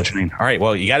guessing bludgeoning. All right,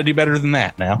 well, you got to do better than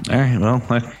that now. All right, well,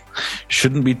 that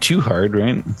shouldn't be too hard,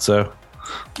 right? So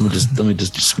let me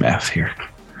just do some math here.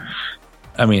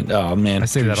 I mean, oh man, I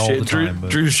say that all the time. But...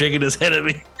 Drew's shaking his head at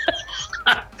me.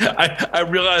 I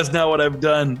realize now what I've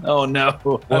done. Oh no,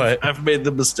 what? I've made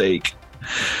the mistake.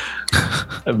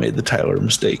 I've made the Tyler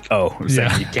mistake. Oh,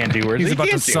 yeah. You can't do worse. He's about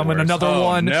to summon another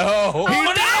one. No.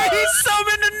 He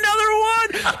summoned another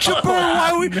one. Jabber,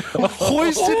 why would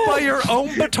hoisted by your own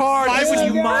petard? Why would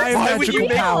you my magical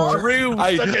power?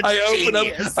 I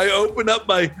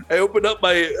open up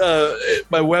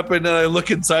my weapon and I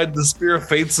look inside. The Spear of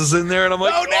Fates is in there, and I'm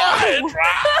like, oh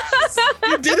no!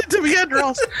 You did it to me,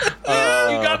 Andros. You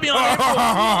got me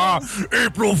on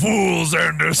April Fool's,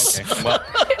 Andros. Okay, well,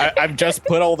 I've just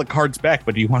put all the cards back,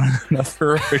 but do you want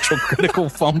another official critical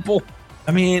fumble?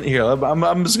 I mean, here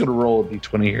I'm just gonna roll a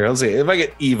d20 here. Let's see if I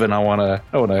get even. I want a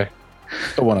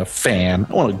fan.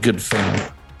 I want a good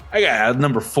fan. I got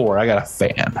number 4. I got a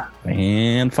fan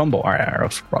and fumble. All right, I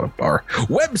also brought up our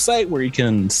website where you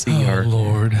can see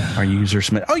our user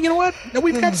submit. Oh, you know what? No,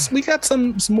 we got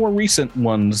some more recent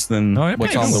ones than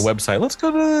what's on the website. Let's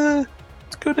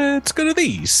go to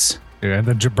these. Yeah, and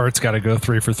then Jabert's got to go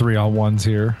 3 for 3 on ones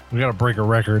here. We got to break a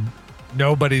record.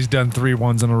 Nobody's done 3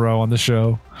 ones in a row on the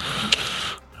show.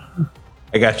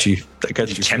 I got you.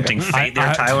 Tempting fate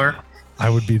there, Tyler. I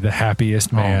would be the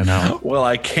happiest man. Oh, no. Well,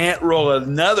 I can't roll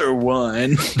another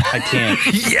one. I can't.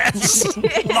 Yes.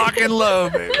 Lock and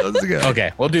load, baby. Let's go.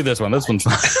 Okay, we'll do this one. This one's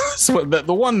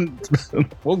the one.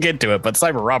 We'll get to it, but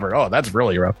Cyber Robert. Oh, that's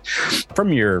really rough.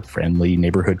 From your friendly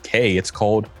neighborhood K, it's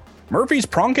called Murphy's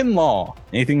Pronkin Law.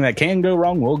 Anything that can go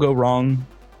wrong will go wrong.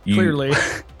 Clearly.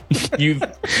 You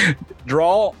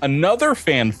draw another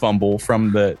fan fumble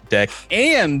from the deck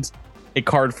and a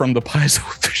card from the Paizo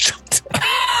official deck.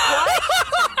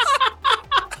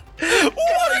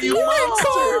 What are you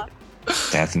monster?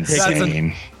 That's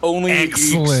insane. Only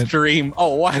excellent. Extreme.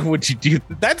 Oh, why would you do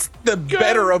that? That's the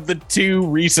better of the 2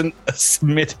 recent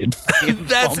submitted.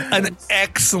 That's an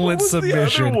excellent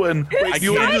submission. The other one? Wait,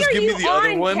 you want to just give me the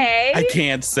other one? I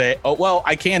can't say. Oh, well,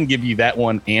 I can give you that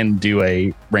one and do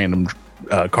a random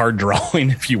card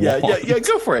drawing if you want. Yeah,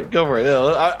 go for it.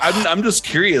 I'm just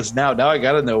curious now. Now I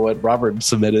got to know what Robert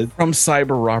submitted. From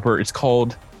Cyber Robert, it's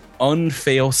called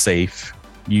Unfail Safe.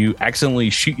 You accidentally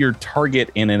shoot your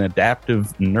target in an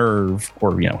adaptive nerve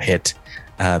or hit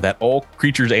that all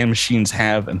creatures and machines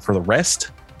have, and for the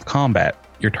rest of combat,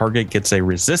 your target gets a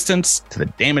resistance to the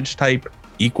damage type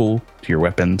equal to your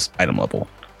weapon's item level.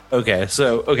 Okay,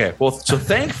 so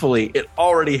thankfully it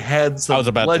already had some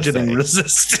bludgeoning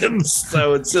resistance,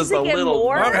 so it's just a little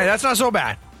more? Okay, that's not so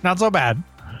bad. Not so bad.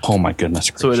 Oh my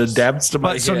goodness gracious. So it adapts to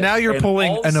my hit. So now you're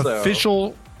pulling an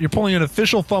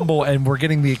official fumble, and we're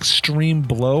getting the extreme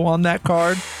blow on that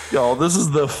card. Y'all, this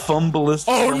is the fumblest.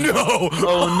 Oh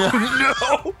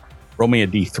no! Roll me a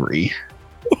D3.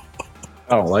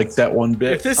 I don't like that one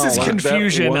bit. If this is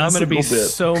confusion, I'm going to be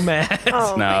so mad.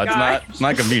 Oh no, it's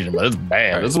not confusion, but it's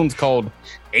bad. Right. This one's called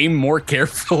Aim More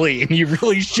Carefully, and you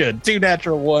really should. 2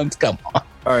 natural ones. Come on.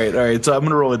 All right. So I'm going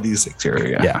to roll a D6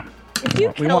 here. Yeah. If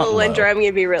you kill Alindra, I'm going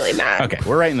to be really mad. Okay,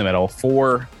 we're right in the middle.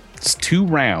 It's 2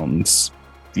 rounds.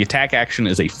 The attack action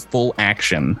is a full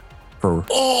action for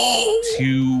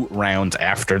 2 rounds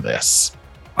after this.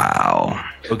 Wow.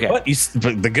 Okay. But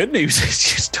the good news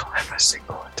is you still have a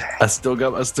single attack. I still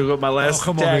got my last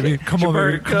come attack. On, baby. Come on,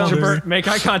 baby. Jabert, make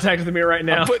eye contact with me right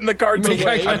now. I'm putting the cards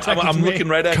away. I'm looking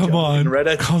right at you. Come on.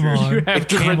 You have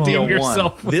to redeem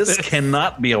yourself. This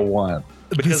cannot be a 1.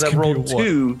 Because I've rolled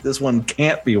 2, this one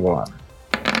can't be 1.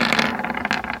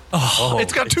 Oh,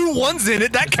 it's got 2 1s in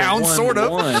it. That counts, sort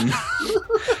of.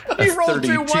 You rolled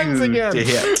 2 1s again. To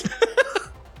hit.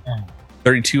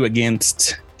 32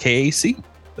 against KAC.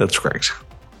 That's correct.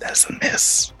 That's a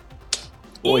miss.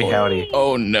 Boy, howdy.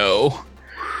 Oh, no.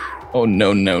 Oh,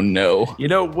 no. You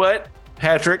know what,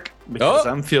 Patrick? Because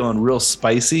I'm feeling real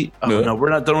spicy. Oh, no, we're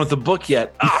not done with the book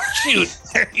yet. Oh, shoot.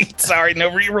 Sorry, no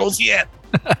rerolls yet.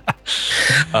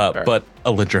 But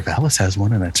Alindra Vallis has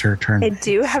one, and it's her turn. I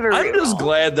do have a reroll. I'm just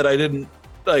glad that I didn't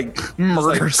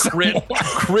murder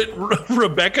crit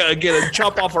Rebecca again and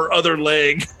chop off her other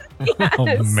leg. Yes.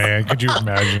 Oh man, could you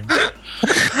imagine?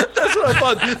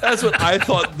 That's what I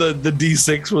thought the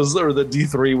D6 was, or the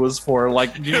D3 was for.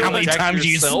 Like, how many times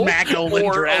you smack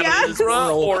Alindra out of his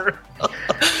roll? All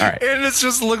right. And it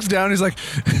just looks down. He's like,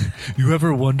 "You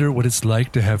ever wonder what it's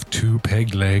like to have two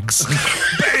peg legs?"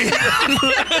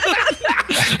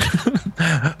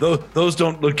 Those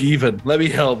don't look even. Let me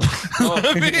help. All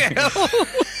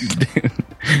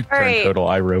right. Total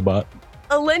iRobot.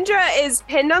 Alindra is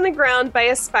pinned on the ground by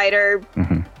a spider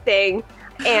thing.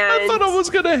 And I thought I was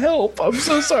going to help. I'm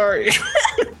so sorry.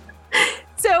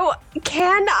 So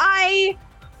can I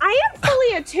am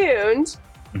fully attuned,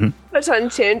 but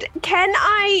untuned. Can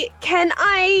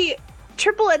I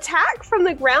triple attack from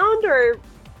the ground or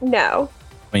no?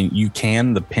 I mean, you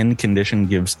can. The pin condition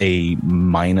gives a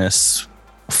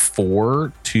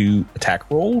 -4 to attack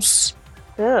rolls.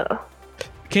 Ugh.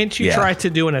 Can't you try to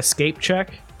do an escape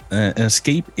check? An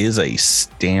escape is a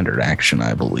standard action,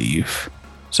 I believe.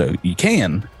 So you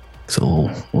can. It's a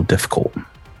little difficult.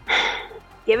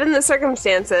 Given the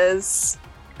circumstances.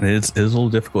 And it is a little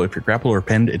difficult. If you're grappled or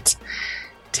pinned, it's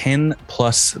 10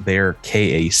 plus their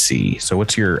KAC. So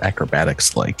what's your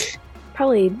acrobatics like?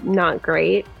 Probably not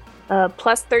great.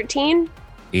 Plus 13?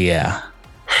 Yeah.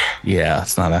 Yeah,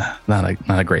 it's not a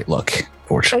great look,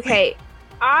 fortunately. Okay.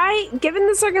 Given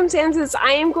the circumstances,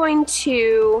 I am going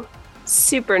to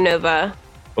supernova.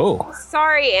 Oh.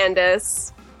 Sorry,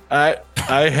 Andis. I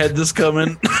had this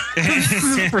coming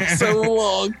for so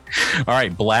long. All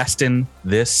right, blasting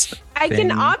this. I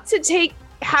can opt to take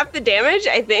half the damage,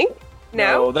 I think.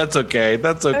 No, that's okay.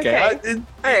 That's okay.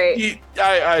 All right.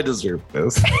 I deserve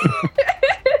this.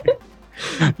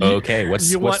 Okay,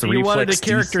 what's the reflex? You wanted a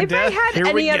character if death? I had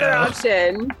Here we any other go.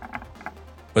 option.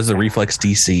 What's the reflex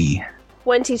DC?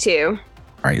 22.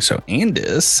 All right, so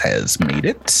Andis has made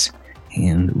it.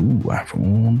 And I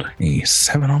rolled a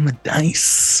 7 on the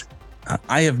dice.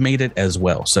 I have made it as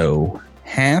well. So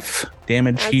half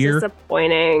damage That's here.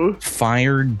 disappointing.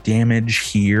 Fire damage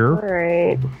here. All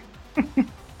right.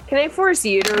 Can I force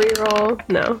you to reroll?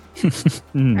 No.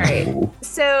 No. All right.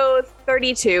 So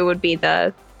 32 would be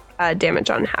the damage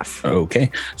on half.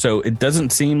 Okay. So it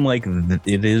doesn't seem like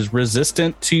it is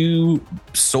resistant to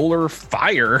solar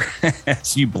fire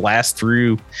as you blast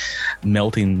through,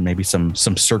 melting maybe some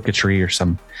circuitry or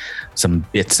some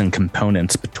bits and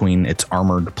components between its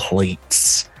armored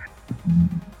plates.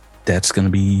 That's going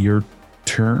to be your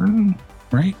turn,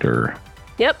 right? Or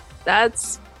Yep.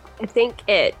 That's, I think,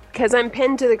 it. Because I'm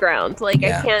pinned to the ground. Like,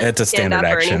 I can't it's a stand standard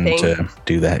up or action anything. to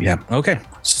do that. Yeah. Okay.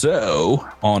 So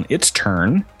on its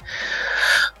turn,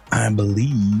 I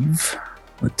believe,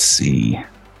 let's see.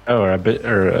 Oh,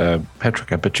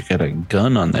 Patrick, I bet you got a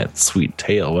gun on that sweet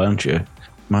tail, why don't you?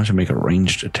 Why don't you make a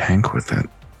ranged attack with it?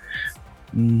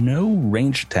 No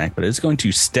ranged attack, but it's going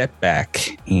to step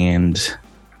back and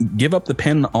give up the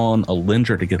pin on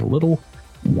Alindra to get a little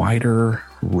wider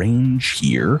range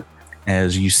here.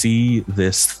 As you see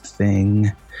this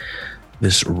thing,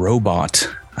 this robot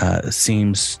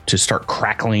seems to start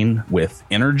crackling with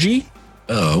energy.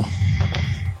 Oh.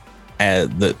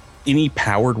 Any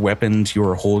powered weapons you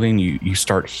are holding, you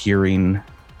start hearing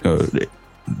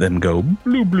them go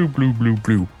blue, blue, blue, blue,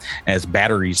 blue as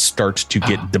batteries start to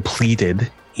get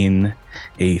depleted in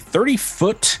a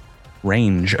 30-foot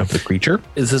range of the creature.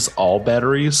 Is this all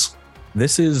batteries?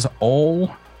 This is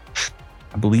all,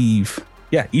 I believe,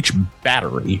 each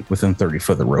battery within 30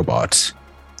 foot of the robot.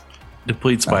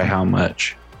 Depletes by how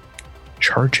much?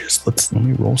 Charges. Let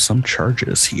me roll some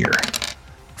charges here.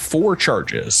 4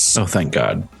 charges. Oh, thank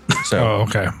God. So,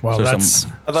 okay. Well, so that's.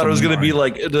 I thought it was going to be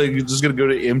like just going to go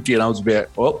to empty, and I was be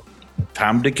like, well,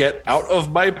 time to get out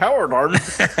of my power darn.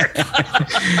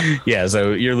 yeah.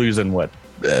 So you're losing what,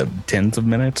 tens of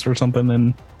minutes or something?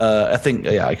 And I think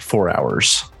like 4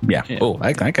 hours. Yeah. Oh,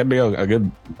 that could be a good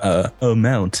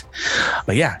amount.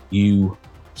 But yeah, you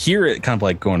hear it kind of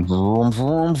like going vroom,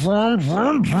 vroom, vroom,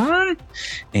 vroom, vroom,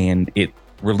 and it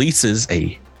releases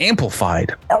a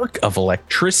amplified arc of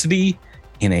electricity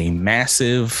in a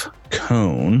massive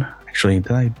cone. Actually,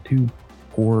 did I do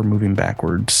poor moving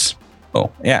backwards?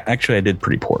 Oh, yeah, actually I did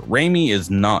pretty poor. Raimi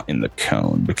is not in the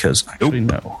cone because actually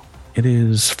no. It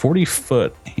is 40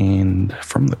 foot and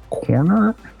from the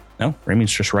corner. No,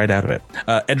 Raimi's just right out of it.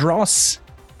 Edros,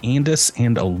 Andis,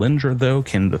 and Alindra, though,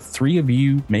 can the 3 of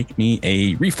you make me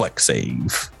a reflex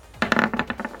save?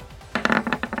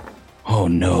 Oh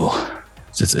no.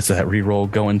 It's that reroll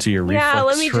going to your reflex, Yeah,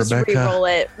 let me just Rebecca. reroll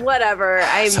it. Whatever.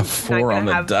 It's a I'm 4 not on gonna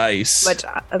the have dice. much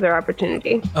other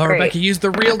opportunity. Oh, Great. Rebecca used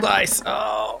the real dice.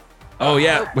 Oh,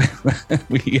 yeah.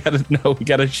 we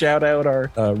gotta shout out our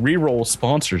reroll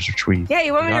sponsors, which we Yeah,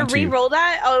 you want me to re-roll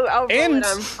that? I'll roll and it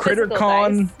on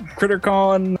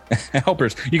CritterCon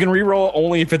helpers. You can reroll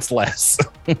only if it's less.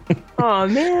 Oh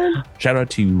man! Shout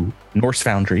out to Norse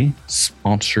Foundry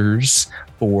sponsors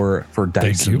for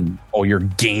dice and all your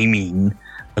gaming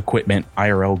equipment,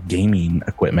 IRL gaming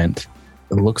equipment.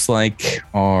 It looks like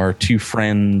our two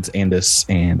friends, Andis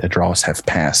and Adros, have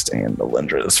passed, and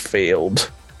Melindra has failed.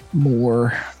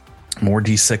 More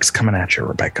D6 coming at you,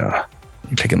 Rebecca.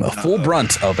 You're taking the full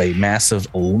brunt of a massive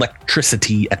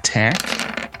electricity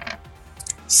attack.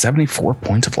 74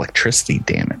 points of electricity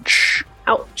damage.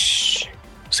 Ouch.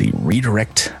 So you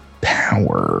redirect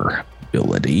power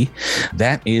ability.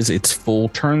 That is its full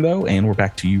turn, though, and we're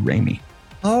back to you, Raimi.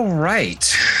 All right.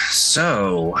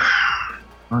 So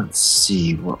let's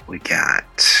see what we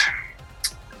got.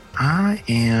 I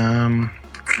am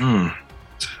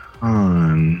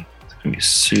it's gonna be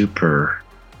super.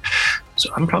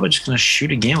 So I'm probably just gonna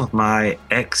shoot again with my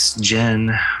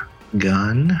X-Gen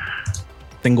gun.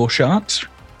 Single shot.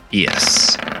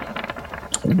 Yes.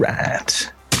 All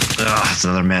right. It's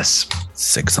another miss.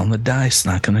 6 on the dice,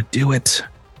 not gonna do it.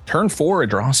 Turn 4,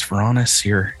 Adros Veronis.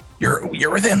 You're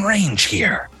within range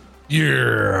here.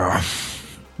 Yeah.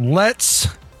 Let's.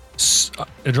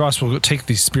 Adros will take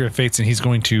the Spear of Fates and he's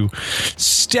going to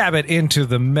stab it into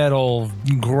the metal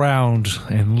ground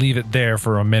and leave it there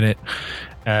for a minute.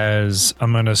 As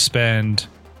I'm going to spend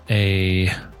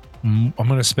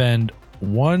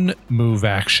one move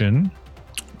action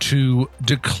to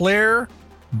declare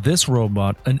this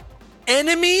robot an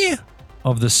enemy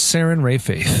of the Saren Ray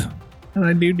faith. What did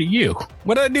I do to you?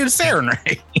 What did I do to Saren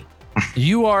Ray?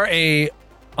 You are a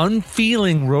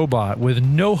unfeeling robot with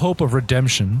no hope of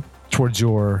redemption towards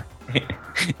your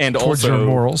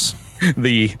morals.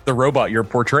 The robot you're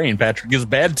portraying, Patrick, is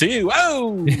bad too.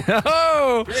 Oh,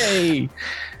 Oh! Yay.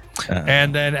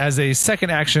 And then as a second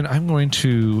action,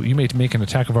 you may make an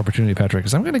attack of opportunity, Patrick,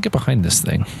 because I'm going to get behind this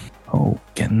thing. Oh,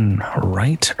 getting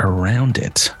right around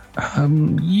it.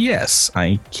 Yes,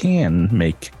 I can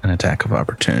make an attack of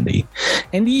opportunity.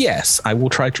 And yes, I will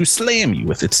try to slam you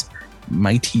with its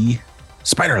mighty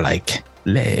spider-like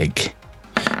leg.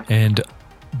 And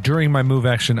during my move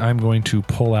action, I'm going to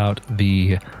pull out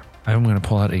a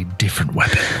different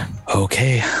weapon.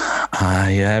 Okay,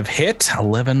 I have hit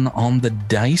 11 on the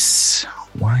dice.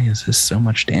 Why is this so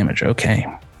much damage? Okay.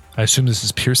 I assume this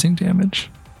is piercing damage?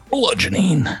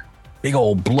 Bludgeoning. Big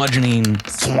old bludgeoning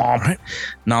thwomp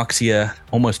knocks you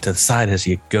almost to the side as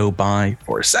you go by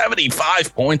for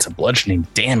 75 points of bludgeoning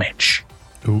damage.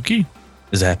 Okay.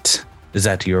 Is that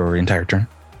your entire turn?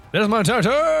 That is my entire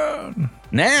turn.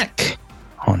 Knack,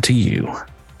 on to you.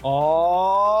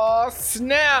 Oh,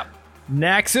 snap.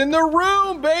 Knack's in the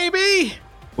room, baby.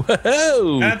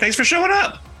 Whoa. Thanks for showing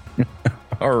up.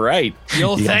 All right.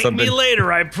 You'll You got thank me something?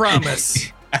 later, I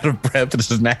promise. Out of breath,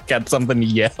 does Knack got something to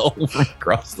yell from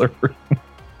across the room?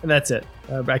 And that's it.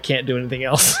 I can't do anything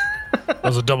else. That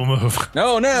was a double move.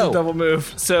 No. It's a double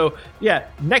move. So, yeah,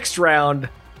 next round,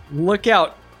 look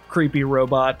out, creepy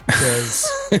robot, because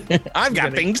I've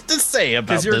got things to say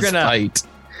about you're this gonna- fight.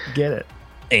 get it.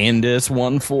 Andis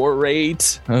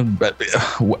 148, but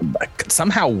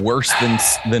somehow worse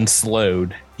than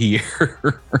slowed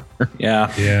here.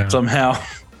 Yeah. Somehow.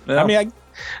 Well, I mean,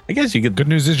 I guess you could. Good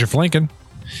news is you're flanking.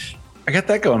 I got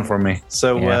that going for me.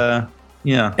 So,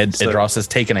 Yeah. Adros has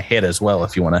taken a hit as well.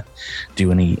 If you want to do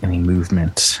any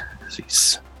movement,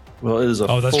 well, it is a.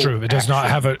 Oh, that's full true. It does not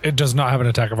have an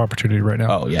attack of opportunity right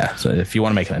now. Oh yeah. So if you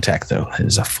want to make an attack, though, it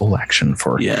is a full action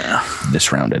for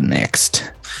this round and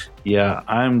next. Yeah,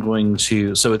 I'm going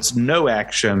to. So it's no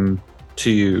action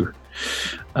to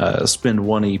spend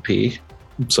 1 EP.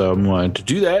 So I'm going to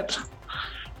do that.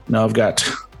 Now I've got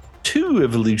 2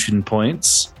 evolution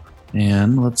points,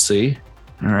 and let's see.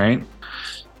 All right,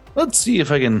 let's see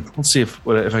if I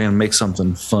can make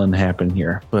something fun happen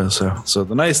here. So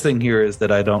the nice thing here is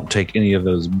that I don't take any of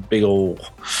those big old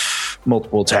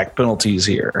multiple attack penalties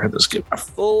here. I just get a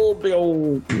full big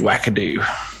old wackadoo.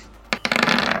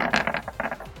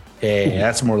 Hey,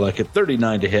 that's more like a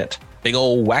 39 to hit. Big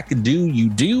old wackadoo,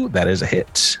 you do. That is a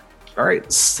hit. All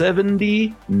right,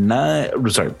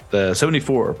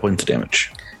 74 points of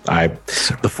damage.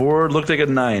 The 4 looked like a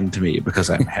 9 to me because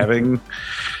I'm having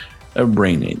a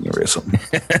brain aneurysm.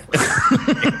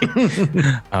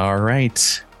 All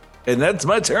right. And that's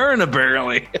my turn,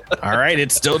 apparently. All right,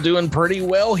 it's still doing pretty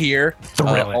well here.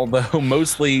 Although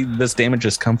mostly this damage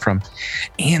has come from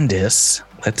Andis.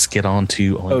 let's get on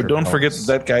to. Oh, don't forget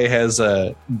that guy has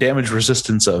a damage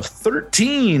resistance of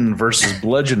 13 versus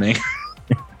bludgeoning.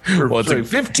 Well,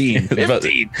 it's 15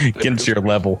 against your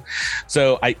level.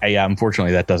 So I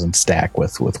unfortunately that doesn't stack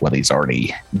with what he's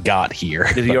already got here.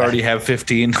 Did he already have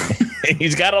 15?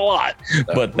 He's got a lot,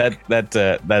 but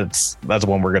that's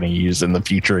one we're going to use in the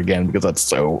future again because that's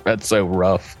so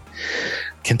rough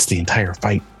against the entire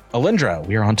fight. Alindra,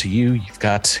 we are on to you.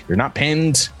 You're not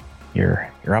pinned. You're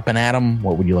up and at him.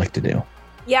 What would you like to do?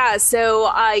 Yeah,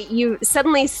 so you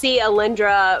suddenly see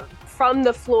Alindra from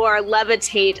the floor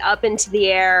levitate up into the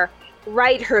air,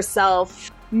 right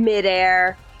herself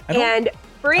midair, and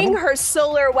bring her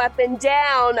solar weapon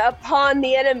down upon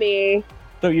the enemy.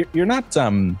 So you're not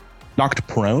knocked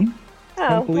prone?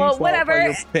 Oh, well,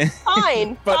 whatever.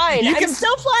 Fine. I'm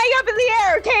still flying up in the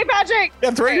air, okay, Patrick?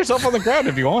 Yeah, throw yourself on the ground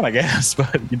if you want, I guess.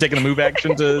 But you're taking a move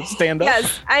action to stand up?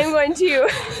 Yes, I'm going to...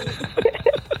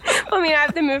 I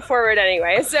have to move forward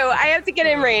anyway, so I have to get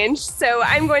in range. So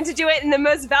I'm going to do it in the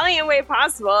most valiant way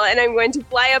possible, and I'm going to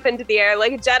fly up into the air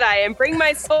like a Jedi and bring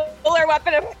my solar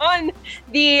weapon upon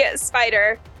the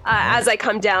spider as I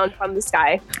come down from the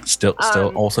sky. Still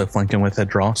also flanking with a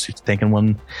Dross. You're taking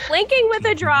one. Flanking with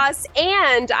a Dross,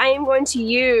 and I am going to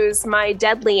use my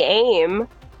deadly aim.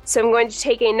 So I'm going to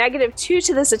take a -2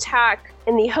 to this attack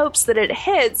in the hopes that it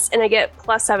hits, and I get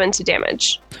 +7 to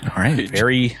damage. All right,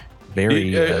 very.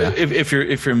 If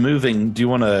you're moving, do you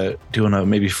want to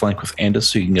maybe flank with Andis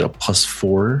so you can get a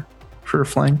 +4 for a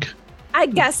flank? I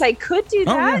guess I could do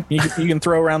that. Yeah. You can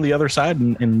throw around the other side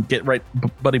and get right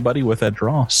buddy with that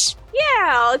Dross.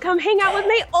 Yeah, I'll come hang out with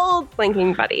my old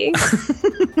flanking buddy.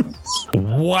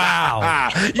 Wow.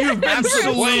 You've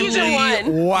absolutely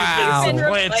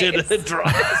planted a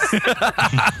Dross.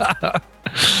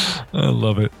 I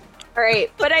love it. All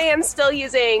right, but I am still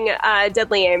using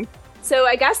deadly aim. So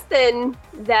I guess then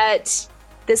that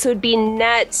this would be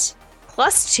net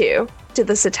 +2 to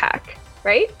this attack,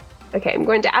 right? Okay, I'm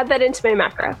going to add that into my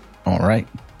macro. All right,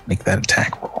 make that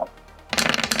attack roll.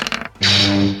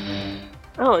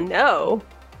 Oh no,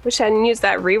 wish I hadn't used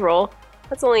that reroll.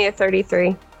 That's only a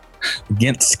 33.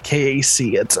 Against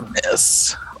KAC, it's a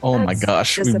miss. Oh my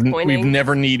gosh, we've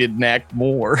never needed Knack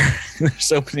more. There's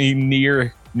so many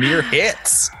near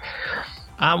hits.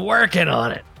 I'm working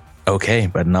on it. Okay,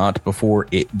 but not before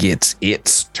it gets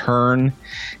its turn.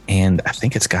 And I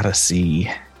think it's got to see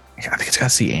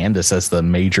Andis as the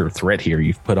major threat here.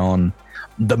 You've put on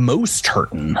the most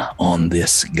hurting on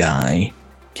this guy.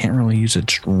 Can't really use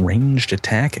its ranged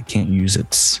attack. It can't use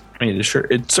its... I mean, sure,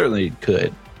 it certainly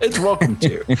could. It's welcome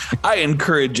to. I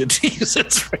encourage it to use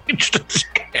its ranged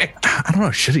attack. I don't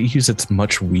know. Should it use its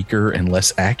much weaker and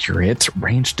less accurate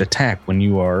ranged attack when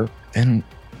you are in...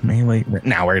 melee.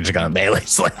 Now we're just gonna melee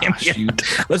slam.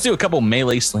 Let's do a couple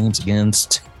melee slams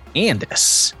against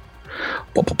Andis.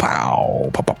 Pow, pow,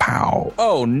 pow, pow.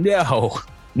 Oh no!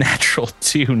 Natural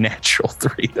 2, natural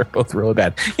 3. They're both really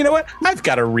bad. You know what? I've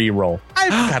got a reroll.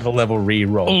 I've got a level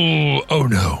reroll. Oh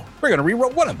no! We're gonna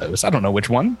reroll one of those. I don't know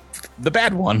which one. The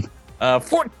bad one.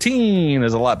 14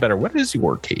 is a lot better. What is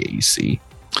your KAC?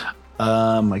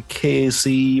 My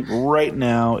KAC right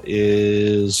now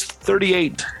is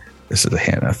 38. This is a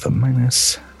hand at the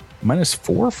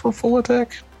 -4 for full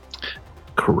attack.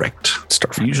 Correct.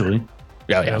 Start usually.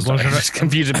 Yeah. As long as you're not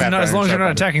confusing. Not as long as you're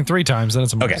not attacking 3 times, then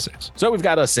it's a -6. So we've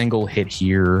got a single hit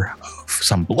here of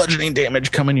some bludgeoning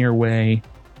damage coming your way.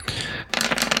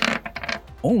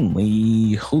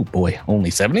 Only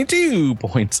 72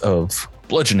 points of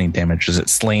bludgeoning damage as it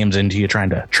slams into you, trying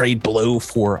to trade blow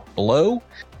for blow.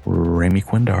 Remy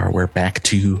Quindar, we're back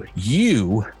to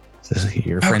you.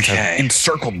 Your friends have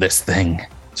encircled this thing.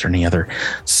 Is there any other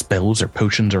spells or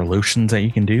potions or lotions that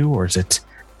you can do, or is it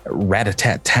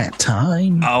rat-a-tat-tat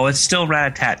time? Oh, it's still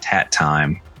rat-a-tat-tat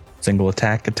time. Single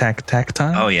attack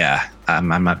time? Oh, yeah.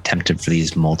 I'm not tempted for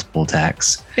these multiple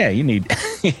attacks. Yeah, you need...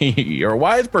 You're a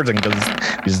wise person because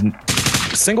these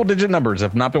single-digit numbers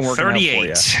have not been working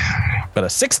 38. out for you. But a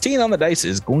 16 on the dice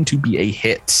is going to be a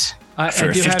hit.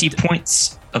 For 50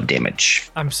 points of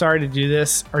damage. I'm sorry to do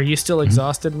this. Are you still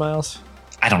exhausted, Miles?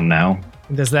 I don't know.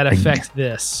 Does that affect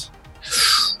this?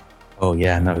 Oh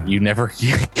yeah, no, you never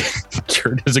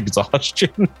cured his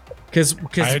exhaustion. Because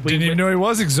I didn't even know he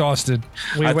was exhausted.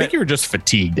 I think you were just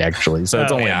fatigued, actually. So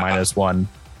it's only a -1.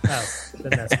 Oh,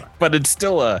 then that's fine. But it's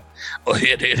still a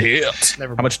hit.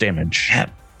 How much damage? Yeah,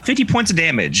 50 points of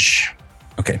damage.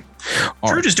 Okay.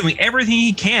 Drew just doing everything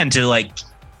he can to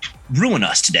ruin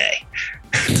us today.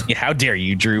 Yeah, how dare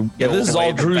you, Drew? Yeah, this is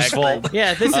all Drew's fault.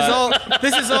 Yeah, this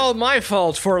is all my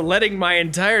fault for letting my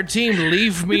entire team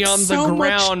leave me on the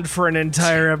ground for an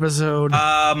entire episode.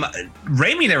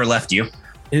 Ramy never left you.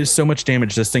 It is so much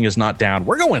damage. This thing is not down.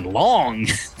 We're going long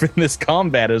for this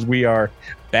combat as we are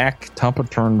back top of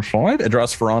turn 5.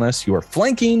 Adrosphoronis, you are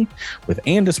flanking with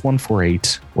Andis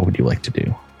 148. What would you like to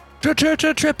do?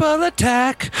 Triple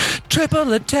attack.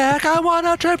 Triple attack. I want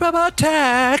a triple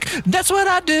attack. That's what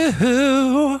I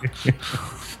do.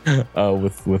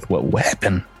 With what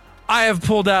weapon? I have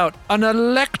pulled out an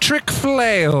electric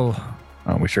flail.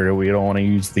 We don't want to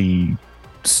use the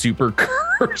super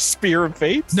curse spear of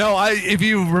fates. No, if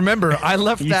you remember, I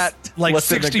left that like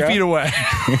 60 feet away.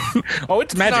 Oh,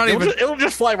 it's magic. It'll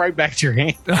just fly right back to your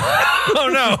hand. Oh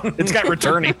no, it's got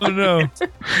returning. Oh no,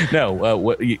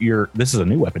 no. This is a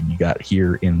new weapon you got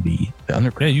here in the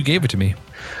underground. Yeah, you gave it to me.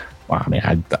 Wow, I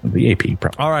mean, the AP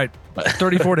probably. All right,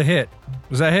 34 to hit.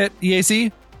 Was that hit?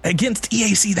 EAC? Against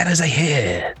EAC, that is a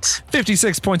hit.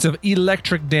 56 points of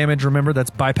electric damage. Remember,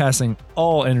 that's bypassing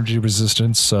all energy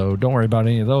resistance, so don't worry about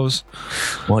any of those.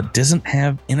 Well, it doesn't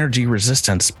have energy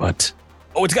resistance, but...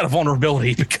 Oh, it's got a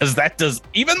vulnerability because that does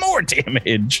even more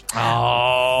damage.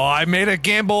 Oh, I made a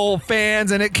gamble,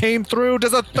 fans, and it came through.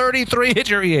 Does a 33 hit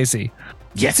your EAC?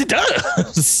 Yes, it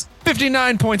does.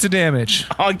 59 points of damage.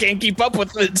 Oh, I can't keep up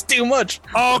with it. It's too much.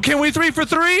 Oh, can we 3 for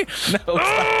 3? No, stop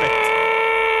it.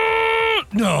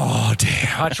 No,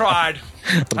 damn. I tried.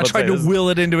 I tried to will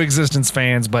it into existence,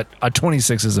 fans, but a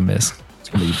 26 is a miss. It's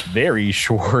going to be very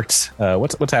short.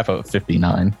 What's half of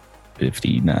 59?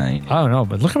 59. I don't know,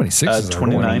 but look how many sixes.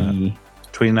 29.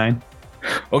 29.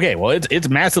 Okay, well, it's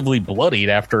massively bloodied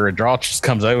after a draw just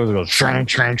comes out and goes shrink,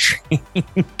 shrink,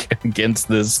 shrink against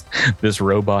this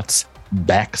robot's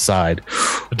backside.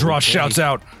 The draw shouts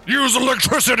out, "Use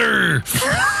electricity!"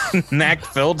 Knack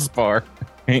Feldspar.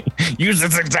 Use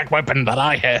this exact weapon that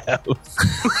I have.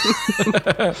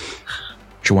 What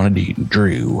you want to do,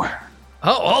 Drew?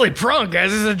 Oh, holy prong,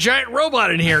 guys. There's a giant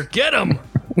robot in here. Get him.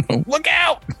 Look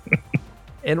out.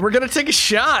 And we're going to take a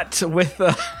shot with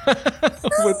the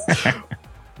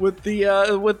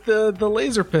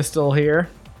laser pistol here.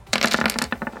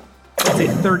 That's a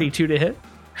 32 to hit.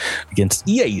 Against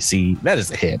EAC, that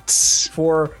is a hit.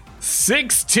 For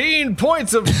 16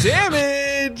 points of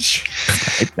damage.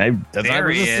 That's not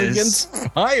resistance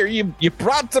against fire. You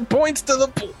brought some points to the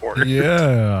board.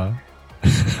 Yeah.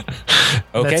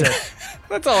 Okay.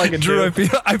 That's all I can Drew, do.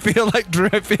 I feel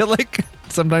like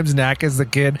sometimes Knack is the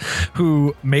kid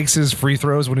who makes his free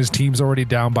throws when his team's already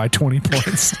down by 20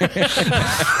 points.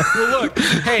 Well, look,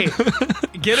 hey,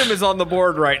 get him is on the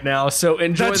board right now, so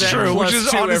enjoy That's that. true, Plus which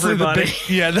is two, honestly everybody.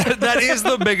 that is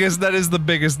the biggest. That is the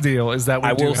biggest deal. Is that we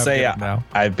I do will have say get 'em now.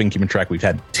 I've been keeping track. We've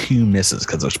had 2 misses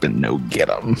because there's been no get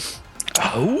 'em.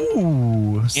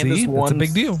 Oh, see, And this that's a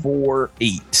big deal.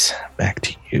 4-8. Back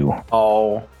to you.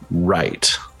 All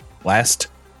right. Last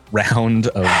round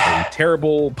of a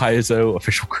terrible Paizo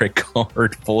official crit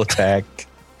card full attack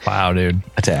Wow, dude.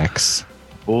 attacks.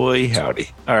 Boy, howdy.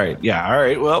 All right. Yeah. All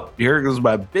right. Well, here goes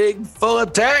my big full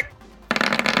attack.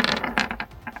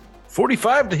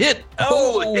 45 to hit.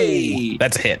 Oh, hey.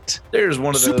 That's a hit. There's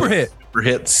one of Super those hit. super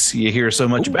hits you hear so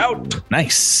much about.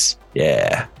 Nice.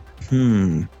 Yeah.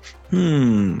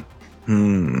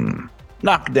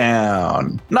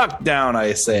 Knockdown. Knockdown,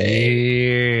 I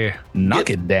say. Yeah. Knock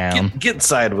it down. Get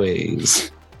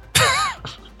sideways.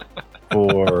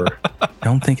 For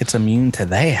Don't think it's immune to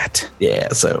that. yeah,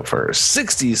 so for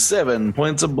 67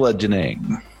 points of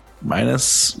bludgeoning,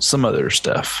 minus some other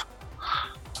stuff.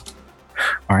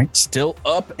 All right, still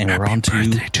up, and we're on to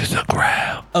the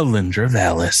ground. Alindra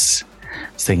Valis.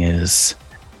 This thing is,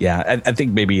 yeah, I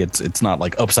think maybe it's not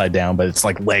like upside down, but it's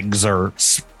like legs are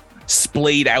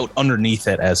splayed out underneath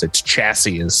it as its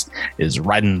chassis is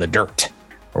right in the dirt,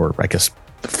 or I guess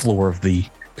the floor of the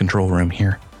control room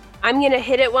here. I'm going to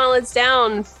hit it while it's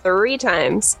down 3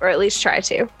 times, or at least try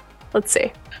to. Let's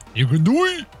see. You can do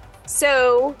it.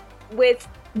 So with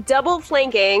double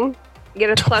flanking, you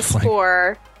get a Double plus flank.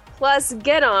 4, plus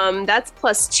get 'em, that's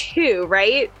plus 2,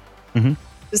 right? Mhm.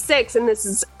 6, and this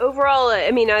is overall, I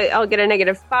mean, I'll get a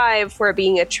 -5 for it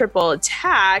being a triple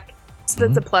attack, so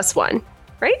that's a plus 1,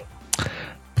 right?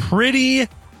 Pretty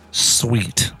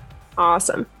sweet.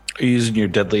 Awesome. Are you using your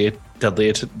deadly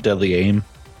aim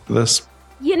for this?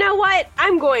 You know what?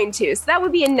 I'm going to. So that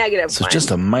would be a -1. So just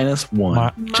a -1. Just a minus -1.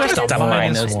 one.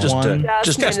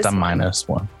 Just Just a minus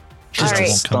 -1. Just All to right.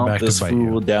 Won't come back stomp to this bite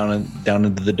fool you. down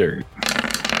into the dirt.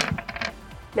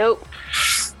 Nope.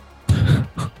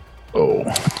 Oh.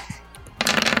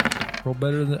 Roll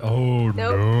better than. Oh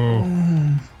Nope.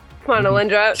 no. Come on,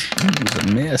 Alindra. It's a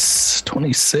miss.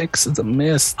 26 is a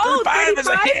miss. Oh, 35 is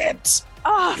a 35? hit.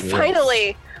 Oh,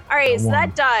 finally. All right, so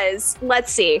that does,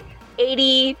 let's see,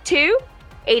 82?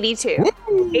 82.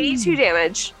 82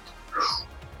 damage.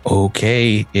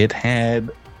 Okay, it had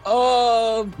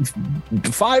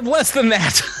 5 less than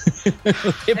that.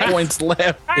 Hit points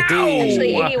left.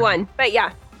 Actually, 81. But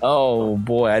yeah. Oh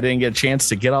boy, I didn't get a chance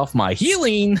to get off my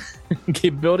healing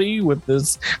capability with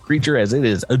this creature as it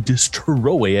is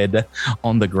destroyed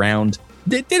on the ground.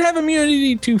 It did have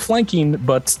immunity to flanking,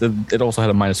 but it also had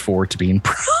a -4 to being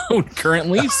prone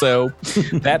currently. So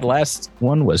that last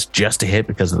one was just a hit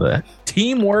because of the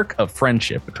teamwork of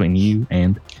friendship between you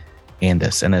and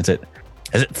Andis. And as it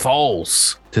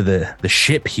falls to the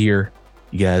ship here,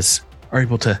 you guys are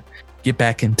able to get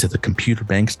back into the computer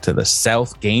banks to the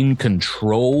south, gain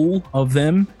control of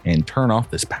them, and turn off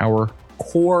this power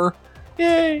core.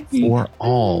 Yay! For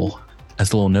all. As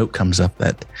the little note comes up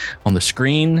that on the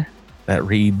screen that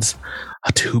reads,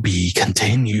 "To be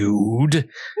continued."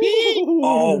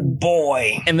 Oh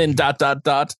boy. And then ...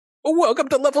 Welcome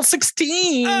to level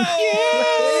 16.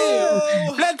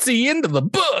 Oh! That's the end of the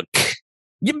book.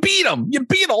 You beat them. You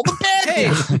beat all the bad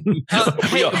guys.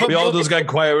 We all just got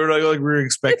quiet. We were like we were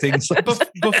expecting.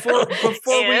 Before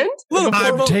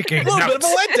I'm taking a little bit of a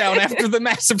letdown after the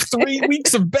massive 3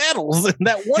 weeks of battles in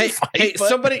that one fight. Hey,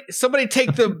 somebody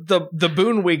take the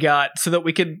boon we got so that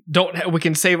we can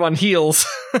save on heals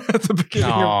at the beginning.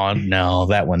 Oh no,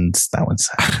 that one's.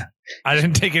 I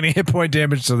didn't take any hit point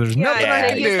damage, so there's nothing I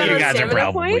can do. You guys are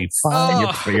probably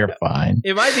fine. You're fine.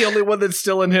 Am I the only one that's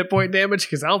still in hit point damage?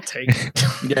 Because I'll take it.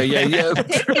 Yeah.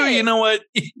 True. You know what?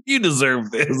 You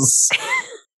deserve this.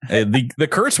 The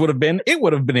curse would have been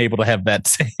able to have that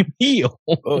same heal.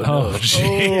 Oh,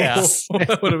 jeez.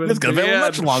 That would have been. It's going to be a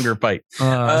much longer fight.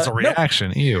 That's a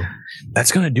reaction. No. Ew.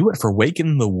 That's going to do it for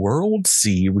Waking the World.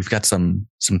 See, we've got some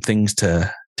things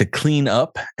to clean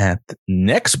up at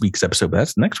next week's episode.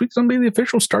 That's next week's going to be the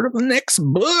official start of the next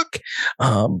book.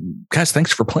 Guys,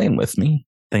 thanks for playing with me.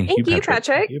 Thank you, Patrick.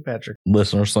 Thank you, Patrick.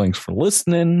 Listeners, thanks for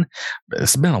listening.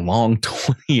 It's been a long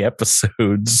 20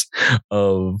 episodes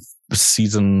of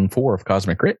season 4 of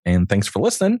Cosmic Crit, and thanks for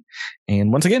listening.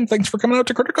 And once again, thanks for coming out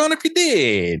to CritterCon if you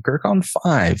did. CritterCon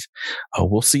 5.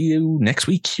 We'll see you next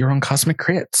week here on Cosmic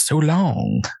Crit. So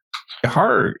long.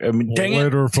 Hard. I mean, dang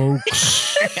later, it.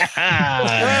 folks. See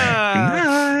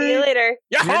you later.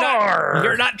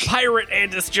 You're not pirate,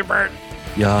 Andis Jabert.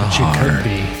 Yeah, she could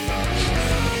be.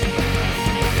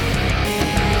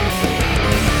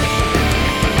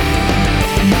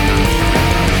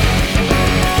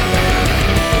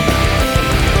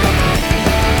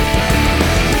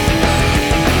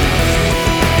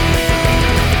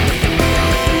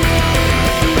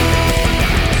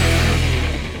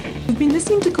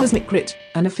 Listening to Cosmic Crit,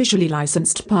 an officially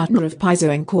licensed partner of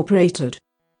Paizo Incorporated.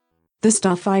 The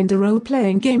Starfinder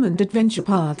role-playing game and adventure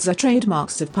paths are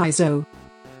trademarks of Paizo.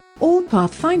 All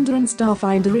Pathfinder and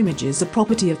Starfinder images are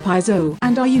property of Paizo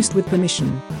and are used with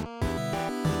permission.